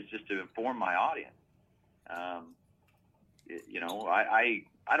intent is just to inform my audience. You know, I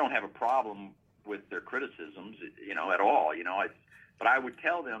don't have a problem with their criticisms, you know, at all. You know, but I would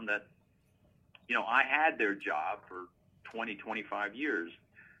tell them that, you know, I had their job for 20, 25 years.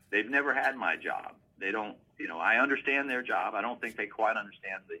 They've never had my job. They don't, you know, I understand their job. I don't think they quite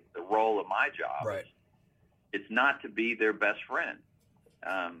understand the role of my job. Right. It's not to be their best friend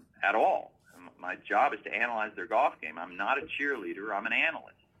at all. My job is to analyze their golf game. I'm not a cheerleader. I'm an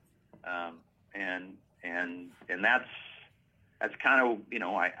analyst. And that's kind of, you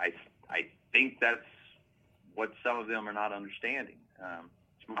know, I think that's what some of them are not understanding.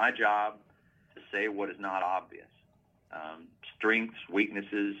 It's my job to say what is not obvious. Strengths,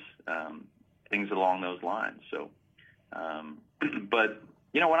 weaknesses, things along those lines. So, but,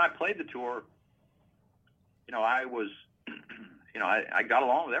 you know, when I played the tour, you know, I was, you know, I got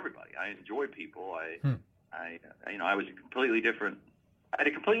along with everybody. I enjoyed people. You know, I was I had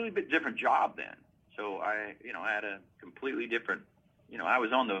a completely different job then. So I had a completely different, you know, I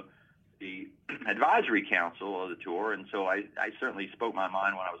was on the advisory council of the tour, and so I certainly spoke my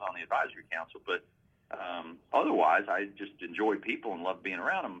mind when I was on the advisory council, but otherwise I just enjoyed people and loved being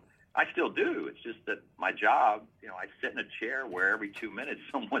around them. I still do. It's just that my job, you know, I sit in a chair where every 2 minutes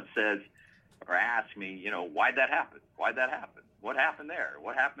someone says or asks me, you know, why'd that happen? Why'd that happen? What happened there?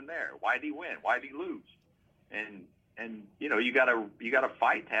 What happened there? Why'd he win? Why'd he lose? And you know, you gotta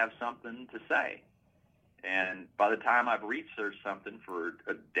fight to have something to say. And by the time I've researched something for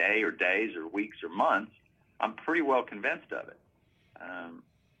a day or days or weeks or months, I'm pretty well convinced of it.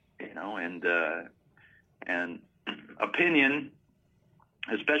 You know, and opinion,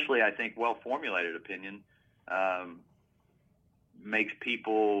 especially I think well-formulated opinion, makes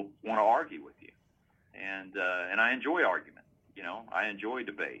people want to argue with you. And I enjoy argument. You know, I enjoy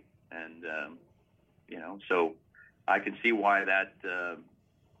debate, and you know, so I can see why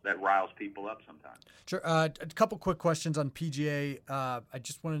that riles people up sometimes. Sure. A couple quick questions on PGA. I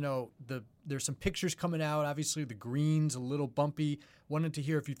just want to know, there's some pictures coming out. Obviously, the green's a little bumpy. Wanted to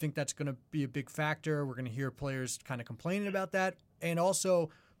hear if you think that's going to be a big factor. We're going to hear players kind of complaining about that. And also,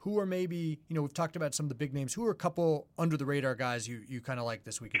 who are maybe, you know, we've talked about some of the big names. Who are a couple under-the-radar guys you kind of like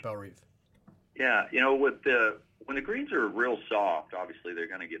this week at Bellerive? Yeah, you know, when the greens are real soft, obviously they're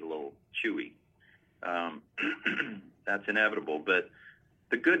going to get a little chewy. That's inevitable. But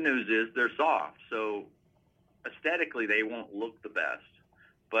the good news is they're soft, so aesthetically they won't look the best,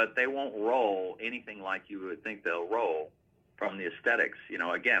 but they won't roll anything like you would think they'll roll from the aesthetics. You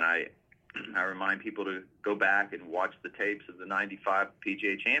know, again, I remind people to go back and watch the tapes of the '95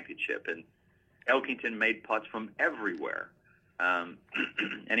 PGA Championship, and Elkington made putts from everywhere, and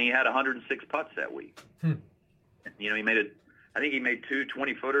he had 106 putts that week. You know, I think he made 2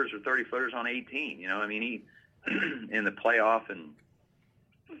 20-footers or 30-footers on 18. You know, I mean, he in the playoff and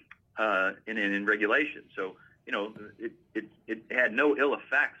in regulation. So, you know, it had no ill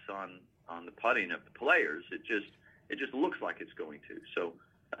effects on the putting of the players. It just looks like it's going to. So,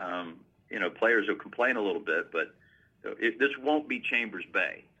 you know, players will complain a little bit, but this won't be Chambers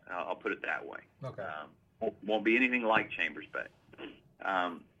Bay. I'll put it that way. Okay. Won't be anything like Chambers Bay.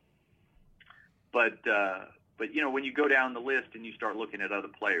 But you know, when you go down the list and you start looking at other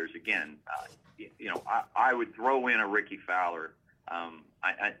players, again, you know, I would throw in a Ricky Fowler.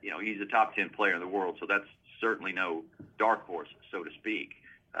 You know, he's a top 10 player in the world, so that's certainly no dark horse, so to speak.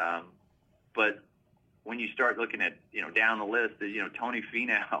 But when you start looking at, you know, down the list, you know, Tony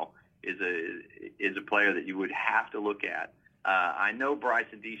Finau is a player that you would have to look at. I know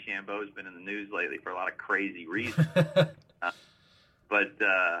Bryson DeChambeau has been in the news lately for a lot of crazy reasons, but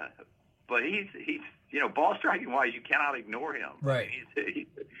he's you know, ball striking wise, you cannot ignore him. Right. I mean,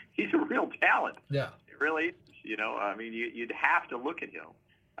 he's a real talent. Yeah. It really is. You know, I mean, you'd have to look at him.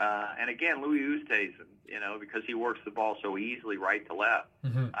 And again, Louis Oosthuizen, you know, because he works the ball so easily right to left.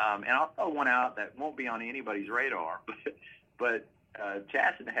 And I'll throw one out that won't be on anybody's radar, but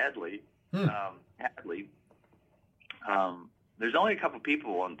Chasson Hadley, there's only a couple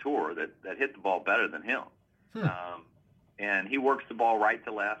people on tour that hit the ball better than him. And he works the ball right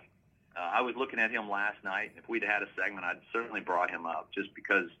to left. I was looking at him last night. If we'd had a segment, I'd certainly brought him up just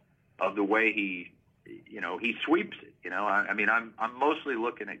because of the way he sweeps it. You know, I mean, I'm mostly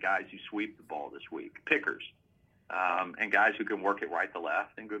looking at guys who sweep the ball this week, pickers, and guys who can work it right to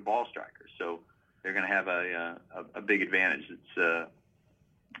left and good ball strikers. So they're going to have a big advantage. It's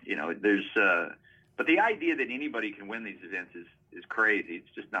you know, there's but the idea that anybody can win these events is crazy. It's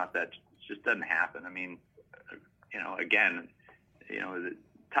just not that. It just doesn't happen. I mean, you know, again, you know, the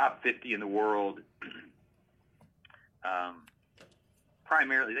top 50 in the world.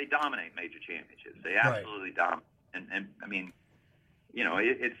 Primarily, they dominate major championships. They absolutely dominate, and I mean, you know,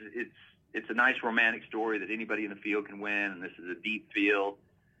 it's a nice romantic story that anybody in the field can win, and this is a deep field.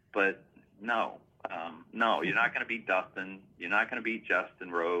 But no, you're not going to beat Dustin. You're not going to beat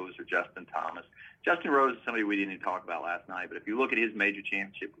Justin Rose or Justin Thomas. Justin Rose is somebody we didn't even talk about last night. But if you look at his major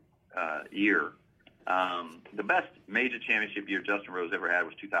championship year, the best major championship year Justin Rose ever had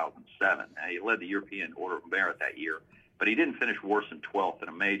was 2007. He led the European Order of Merit that year. But he didn't finish worse than 12th in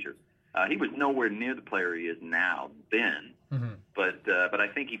a major. He was nowhere near the player he is now then. But I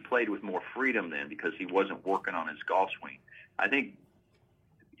think he played with more freedom then because he wasn't working on his golf swing. I think,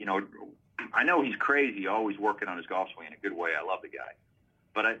 you know, I know he's crazy, always working on his golf swing in a good way. I love the guy.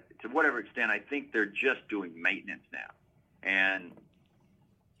 But to whatever extent, I think they're just doing maintenance now. And,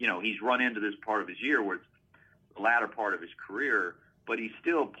 you know, he's run into this part of his year where it's the latter part of his career, but he's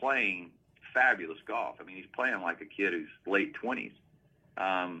still playing fabulous golf. I mean, he's playing like a kid who's late 20s.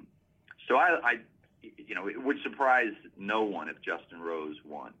 So I, you know, it would surprise no one if Justin Rose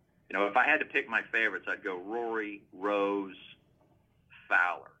won. You know, if I had to pick my favorites, I'd go Rory, Rose,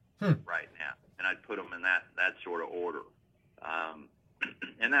 Fowler right now, and I'd put them in that sort of order.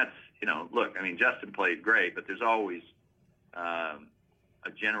 And that's, you know, look, I mean, Justin played great, but there's always a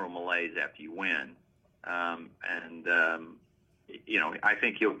general malaise after you win, and you know, I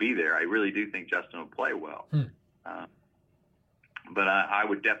think he'll be there. I really do think Justin will play well. But I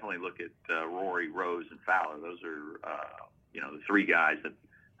would definitely look at Rory, Rose, and Fowler. Those are, you know, the three guys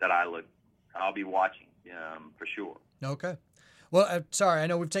that I'll be watching for sure. Okay. Well, sorry, I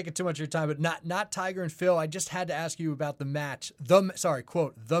know we've taken too much of your time, but not Tiger and Phil. I just had to ask you about the match.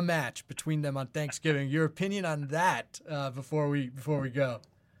 Quote, the match between them on Thanksgiving. Your opinion on that before we go.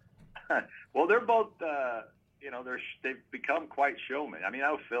 Well, they're both. You know, they've become quite showmen. I mean,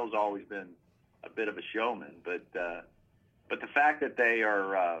 I know Phil's always been a bit of a showman, but the fact that they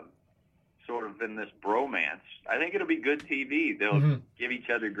are sort of in this bromance, I think it'll be good TV. They'll give each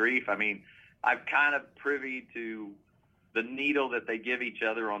other grief. I mean, I'm kind of privy to the needle that they give each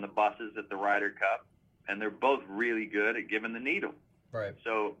other on the buses at the Ryder Cup, and they're both really good at giving the needle. Right.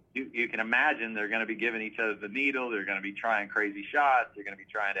 So you can imagine they're going to be giving each other the needle. They're going to be trying crazy shots. They're going to be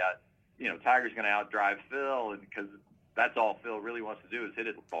trying to you know, Tiger's going to outdrive Phil, and because that's all Phil really wants to do is hit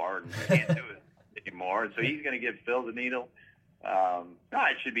it far, and he can't do it anymore. And so he's going to give Phil the needle. No,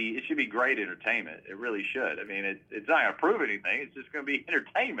 it should be great entertainment. It really should. I mean, it's not going to prove anything. It's just going to be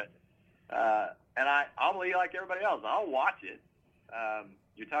entertainment. And I'll be like everybody else. I'll watch it.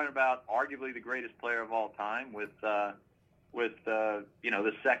 You're talking about arguably the greatest player of all time with with the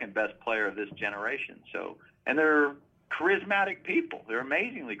second best player of this generation. So, and they're charismatic people. They're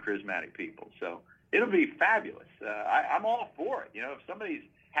amazingly charismatic people. So it'll be fabulous. I'm all for it. If somebody's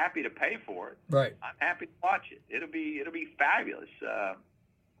happy to pay for it, right, I'm happy to watch it. It'll be fabulous.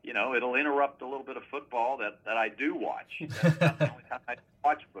 It'll interrupt a little bit of football that I do watch. That's not the only time I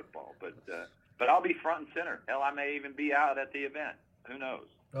watch football, but I'll be front and center. Hell, I may even be out at the event. Who knows?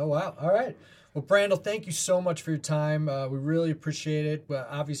 Oh, wow. All right. Well, Brandel, thank you so much for your time. We really appreciate it. Well,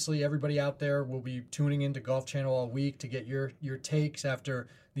 obviously, everybody out there will be tuning into Golf Channel all week to get your takes after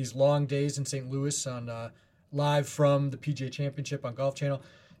these long days in St. Louis on live from the PGA Championship on Golf Channel.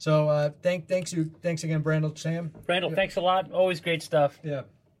 So thanks again, Brandel. Sam? Brandel, thanks a lot. Always great stuff. Yeah.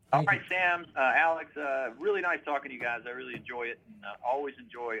 All right, Sam, Alex, really nice talking to you guys. I really enjoy it, and always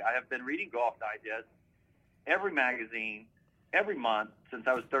enjoy. I have been reading Golf Digest, every magazine, every month since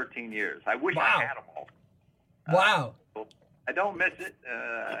I was 13 years. I wish I had them all. Wow. I don't miss it.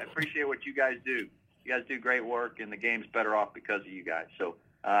 I appreciate what you guys do. You guys do great work, and the game's better off because of you guys. So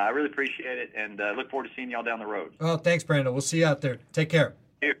I really appreciate it, and look forward to seeing y'all down the road. Oh, thanks, Brandel. We'll see you out there. Take care.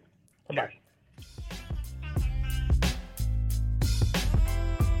 Here. Bye-bye.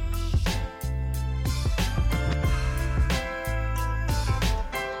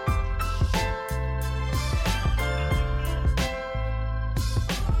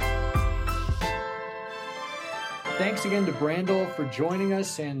 Thanks again to Brandel for joining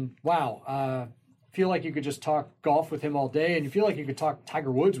us. And wow, feel like you could just talk golf with him all day, and you feel like you could talk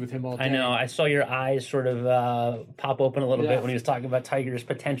Tiger Woods with him all day. I know. I saw your eyes sort of pop open a little bit when he was talking about Tiger's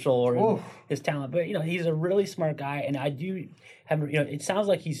potential or his talent. But, he's a really smart guy, and I do have, it sounds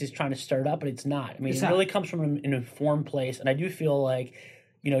like he's just trying to stir it up, but it's not. I mean, it really comes from an informed place, and I do feel like,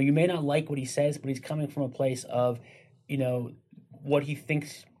 you may not like what he says, but he's coming from a place of, what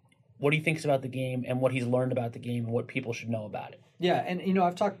he thinks about the game and what he's learned about the game and what people should know about it. Yeah, and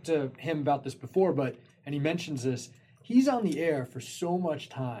I've talked to him about this before, and he mentions this. He's on the air for so much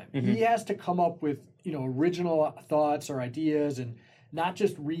time. Mm-hmm. He has to come up with, original thoughts or ideas and not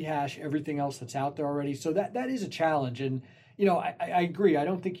just rehash everything else that's out there already. So that is a challenge. And, I agree. I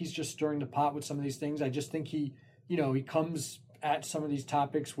don't think he's just stirring the pot with some of these things. I just think he comes at some of these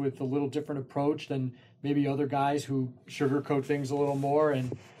topics with a little different approach than maybe other guys who sugarcoat things a little more.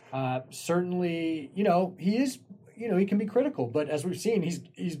 And certainly, he is, he can be critical, but as we've seen,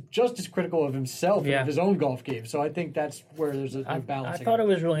 he's just as critical of himself and of his own golf game. So I think that's where there's a balance. I thought it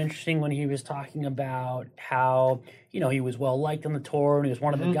was really interesting when he was talking about how, he was well liked on the tour and he was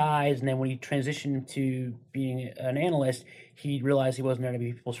one of the guys. And then when he transitioned to being an analyst, he realized he wasn't there to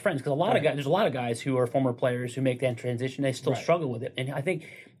be people's friends. Because there's a lot of guys who are former players who make that transition. They still struggle with it. And I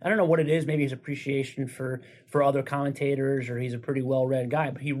don't know what it is. Maybe his appreciation for other commentators, or he's a pretty well-read guy.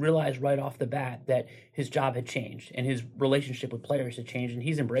 But he realized right off the bat that his job had changed and his relationship with players had changed, and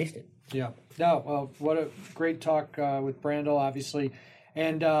he's embraced it. Yeah. No, well, what a great talk with Brandel, obviously.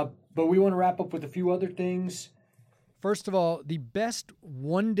 And but we want to wrap up with a few other things. First of all, the best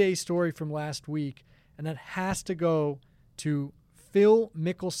one-day story from last week, and that has to go to Phil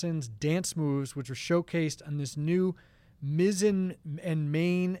Mickelson's dance moves, which were showcased on this new Mizzen and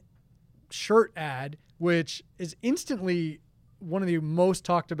Main shirt ad, which is instantly one of the most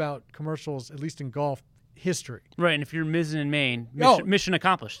talked about commercials, at least in golf history. Right, and if you're Mizzen and Main, mission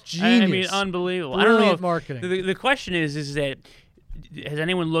accomplished. Genius. I mean, unbelievable. Brilliant I don't know if marketing. The question is that has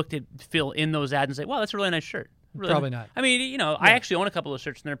anyone looked at Phil in those ads and say, "Wow, that's a really nice shirt"? Really Probably nice. not. I mean, I actually own a couple of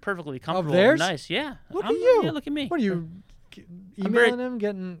shirts, and they're perfectly comfortable. theirs? And nice, yeah. Look at you. Yeah, look at me. What are you emailing him,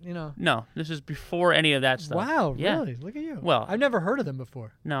 getting, No, this is before any of that stuff. Wow, yeah. really? Look at you. Well, I've never heard of them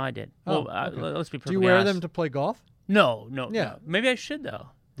before. No, I did. Oh, well, okay. Let's be perfectly honest. Do you wear them to play golf? No. Yeah. No. Maybe I should though.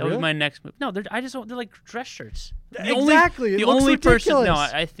 That Really? was my next move. No, they're like dress shirts. Exactly. The It looks only ridiculous.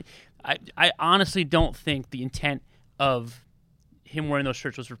 person. No, I honestly don't think the intent of him wearing those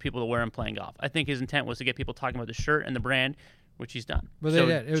shirts was for people to wear them playing golf. I think his intent was to get people talking about the shirt and the brand, which he's done. Well, So,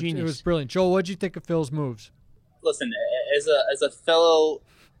 they did. It genius. was brilliant. Joel, what did you think of Phil's moves? Listen, as a fellow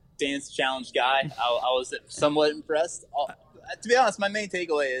dance challenge guy, I was somewhat impressed. To be honest, my main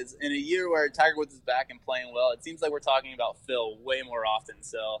takeaway is in a year where Tiger Woods is back and playing well, it seems like we're talking about Phil way more often.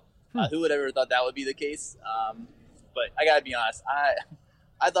 So who would ever thought that would be the case? But I got to be honest,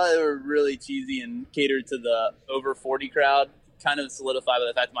 I thought they were really cheesy and catered to the over 40 crowd, kind of solidified by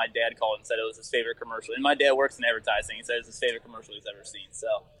the fact that my dad called and said it was his favorite commercial. And my dad works in advertising. He said it's his favorite commercial he's ever seen.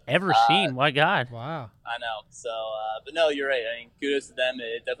 So Ever seen? My God. Wow. I know. So, but no, you're right. I mean, kudos to them.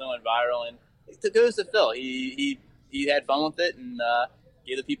 It definitely went viral. And kudos to Phil. He had fun with it and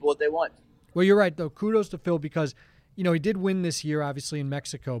gave the people what they want. Well, you're right, though. Kudos to Phil because, he did win this year, obviously, in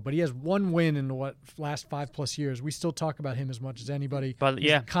Mexico, but he has one win in the last 5+ years. We still talk about him as much as anybody. But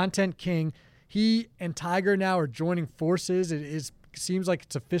He's a content king. He and Tiger now are joining forces. It seems like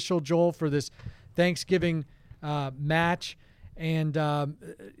it's official, Joel, for this Thanksgiving match. And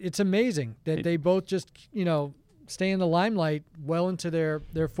it's amazing that they both just, stay in the limelight well into their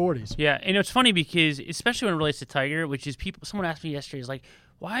 40s. Yeah, and it's funny because, especially when it relates to Tiger, which is someone asked me yesterday, is like,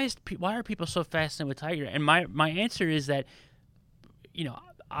 why are people so fascinated with Tiger? And my answer is that,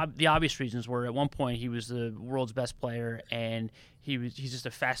 the obvious reasons were at one point he was the world's best player and he's just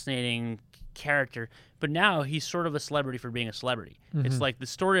a fascinating character. But now he's sort of a celebrity for being a celebrity. Mm-hmm. It's like the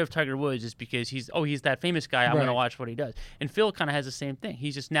story of Tiger Woods is because he's that famous guy. I'm going to watch what he does. And Phil kind of has the same thing.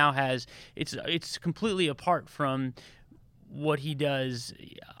 He just now has it's completely apart from what he does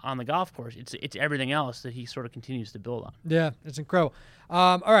on the golf course. It's everything else that he sort of continues to build on. Yeah, it's incredible.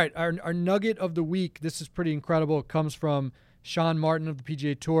 All right, our nugget of the week. This is pretty incredible. It comes from Sean Martin of the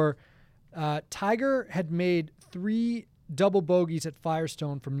PGA Tour. Tiger had made 3 double bogeys at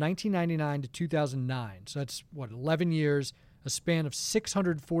Firestone from 1999 to 2009. So that's, 11 years, a span of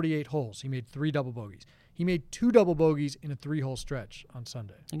 648 holes. He made 3 double bogeys. He made 2 double bogeys in a 3-hole stretch on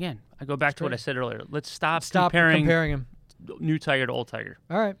Sunday. Again, I go back to what I said earlier. Let's stop comparing him. New Tiger to old Tiger.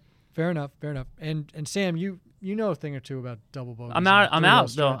 All right, fair enough. And Sam, you know a thing or two about double bogeys. I'm out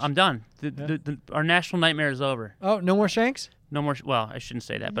though. I'm done. Our national nightmare is over. Oh, no more shanks? No more. Well, I shouldn't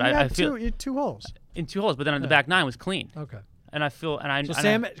say that, but I feel you had 2 holes. In 2 holes, but then the back 9 was clean. Okay. And I feel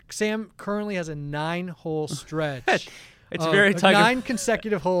Sam currently has a 9-hole stretch. It's very Tiger. 9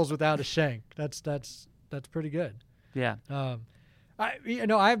 consecutive holes without a shank. That's pretty good. Yeah.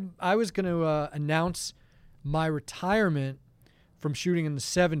 I was going to announce my retirement from shooting in the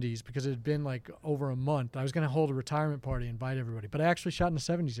 70s because it had been like over a month. I was going to hold a retirement party, invite everybody, but I actually shot in the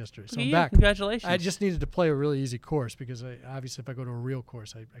 70s yesterday, so I'm back. Congratulations. I just needed to play a really easy course because obviously if I go to a real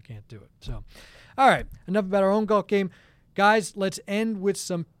course, I can't do it. So, all right, enough about our own golf game. Guys, let's end with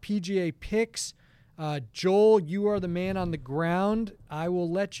some PGA picks. Joel, you are the man on the ground. I will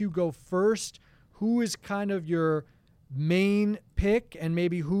let you go first. Who is kind of your main pick and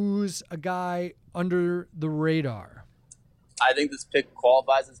maybe who's a guy under the radar? I think this pick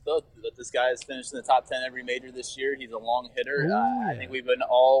qualifies us both. This guy has finished in the top 10 every major this year. He's a long hitter. I think we've been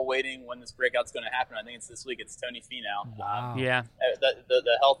all waiting when this breakout's going to happen. I think it's this week. It's Tony Finau. Wow. Yeah.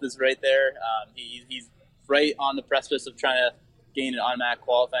 The health is right there. He's right on the precipice of trying to gain an automatic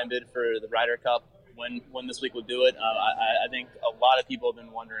qualifying bid for the Ryder Cup when this week will do it. I think a lot of people have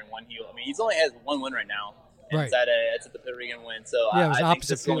been wondering when he's only has 1 win right now. And right. It's at the Puerto Rican win. So yeah, I think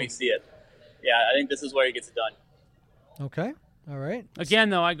this is when we see it. Yeah, I think this is where he gets it done. Okay. All right. Again,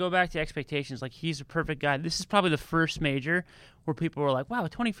 though, I go back to expectations. Like, he's a perfect guy. This is probably the first major where people were like, wow,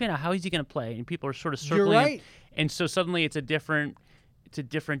 Tony Finau, how is he going to play? And people are sort of circling You're right. him. And so suddenly it's a different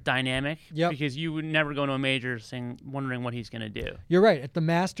dynamic because you would never go to a major wondering what he's going to do. You're right. At the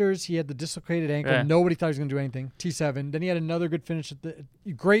Masters, he had the dislocated ankle. Yeah. Nobody thought he was going to do anything. T7. Then he had another great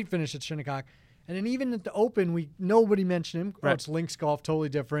finish at Shinnecock. And then even at the Open, nobody mentioned him. Right. Oh, it's links golf, totally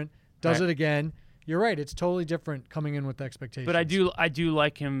different. Does it again. You're right. It's totally different coming in with expectations. But I do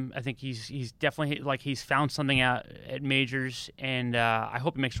like him. I think he's definitely he's found something out at majors, and I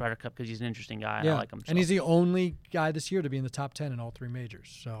hope he makes Ryder Cup because he's an interesting guy. Yeah. I like him. So. And he's the only guy this year to be in the top 10 in all 3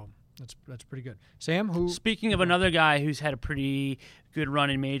 majors. So that's pretty good. Sam, who? Speaking of another guy who's had a pretty good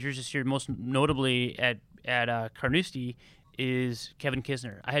run in majors this year, most notably at Carnoustie, is Kevin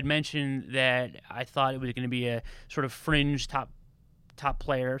Kisner. I had mentioned that I thought it was going to be a sort of fringe top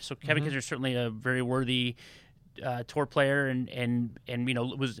player. So Kevin Kisner is certainly a very worthy tour player, and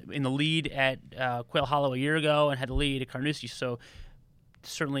was in the lead at Quail Hollow a year ago and had the lead at Carnoustie. So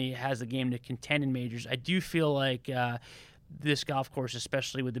certainly has the game to contend in majors. I do feel like this golf course,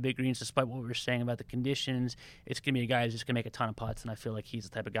 especially with the big greens, despite what we were saying about the conditions, it's going to be a guy who's just going to make a ton of putts, and I feel like he's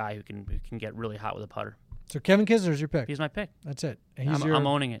the type of guy who can get really hot with a putter. So Kevin Kisner's your pick. He's my pick. That's it. And I'm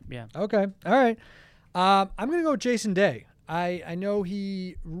owning it. Yeah. Okay. All right. I'm going to go with Jason Day. I know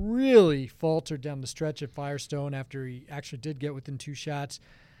he really faltered down the stretch at Firestone after he actually did get within 2 shots.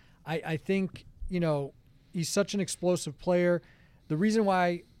 I think, he's such an explosive player. The reason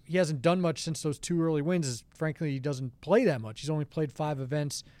why he hasn't done much since those 2 early wins is, frankly, he doesn't play that much. He's only played 5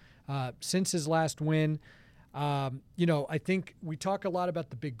 events since his last win. I think we talk a lot about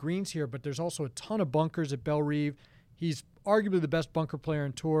the big greens here, but there's also a ton of bunkers at Bellerive. He's arguably the best bunker player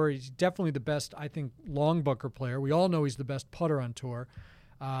on tour. He's definitely the best, I think, long bunker player. We all know he's the best putter on tour.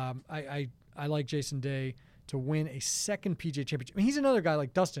 I like Jason Day to win a second PGA Championship. I mean, he's another guy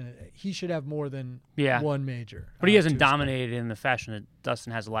like Dustin. He should have more than one major. But he hasn't dominated in the fashion that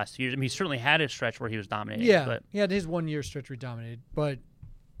Dustin has the last 2 years. I mean, he certainly had a stretch where he was dominating. Yeah, but he had his 1 year stretch where he dominated. But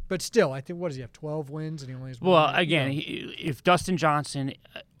still, I think, what does he have, 12 wins? And he only has one. Well, again, if Dustin Johnson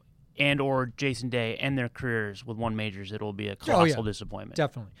and or Jason Day end their careers with one majors, it will be a colossal disappointment.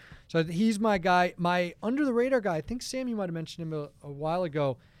 Definitely. So he's my guy. My under-the-radar guy, I think, Sam, you might have mentioned him a while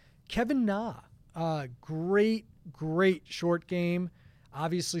ago, Kevin Na. Great short game.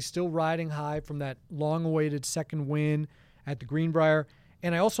 Obviously still riding high from that long-awaited second win at the Greenbrier.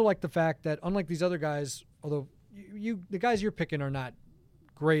 And I also like the fact that, unlike these other guys, although the guys you're picking are not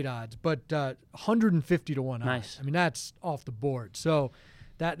great odds, but 150 to 1 nice. Odds. I mean, that's off the board. So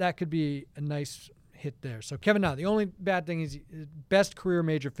that could be a nice hit there. So Kevin Na, the only bad thing is his best career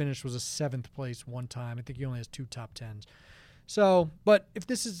major finish was a 7th place one time. I think he only has 2 top 10s. So, but if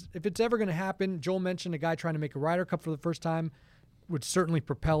it's ever going to happen, Joel mentioned a guy trying to make a Ryder Cup for the first time would certainly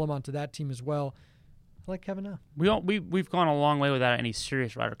propel him onto that team as well. I like Kevin Na. We've gone a long way without any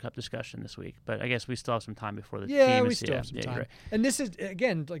serious Ryder Cup discussion this week, but I guess we still have some time before the team Yeah, is we still have some time. Right. And this is,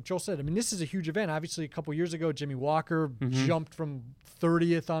 again, like Joel said, I mean, this is a huge event. Obviously, a couple years ago, Jimmy Walker jumped from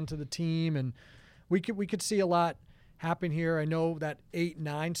 30th onto the team, and we could see a lot happen here. I know that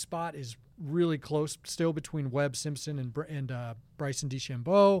 8-9 spot is really close still between Webb Simpson and Bryson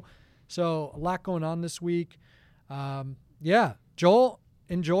DeChambeau. So a lot going on this week. Yeah, Joel,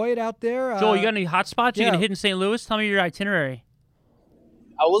 enjoy it out there. Joel, you got any hot spots you're going to hit in St. Louis? Tell me your itinerary.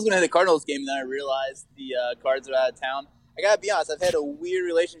 I was going to hit the Cardinals game, and then I realized the Cards are out of town. I got to be honest, I've had a weird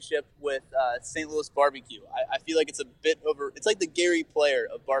relationship with St. Louis barbecue. I feel like it's a bit over – it's like the Gary Player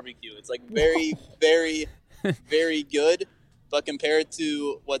of barbecue. It's like very, very, very good. But compared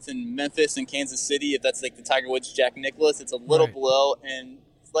to what's in Memphis and Kansas City, if that's like the Tiger Woods, Jack Nicklaus, it's a little below. And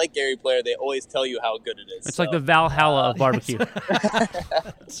it's like Gary Player, they always tell you how good it is. It's like the Valhalla of barbecue.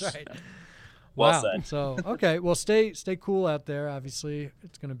 That's right. Well said. So, okay. Well, stay cool out there. Obviously,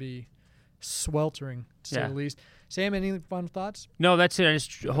 it's going to be sweltering, to say the least. Sam, any fun thoughts? No, that's it. I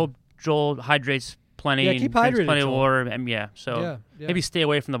just hope Joel hydrates plenty and keep drinks hydrated, plenty of Joel. water. And maybe stay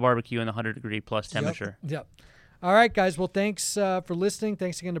away from the barbecue in the 100-degree plus temperature. Yep. All right, guys. Well, thanks for listening.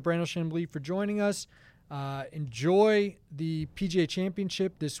 Thanks again to Brandel Chambly for joining us. Enjoy the PGA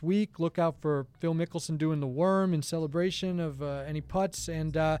Championship this week. Look out for Phil Mickelson doing the worm in celebration of any putts.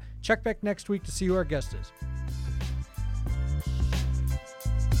 And check back next week to see who our guest is.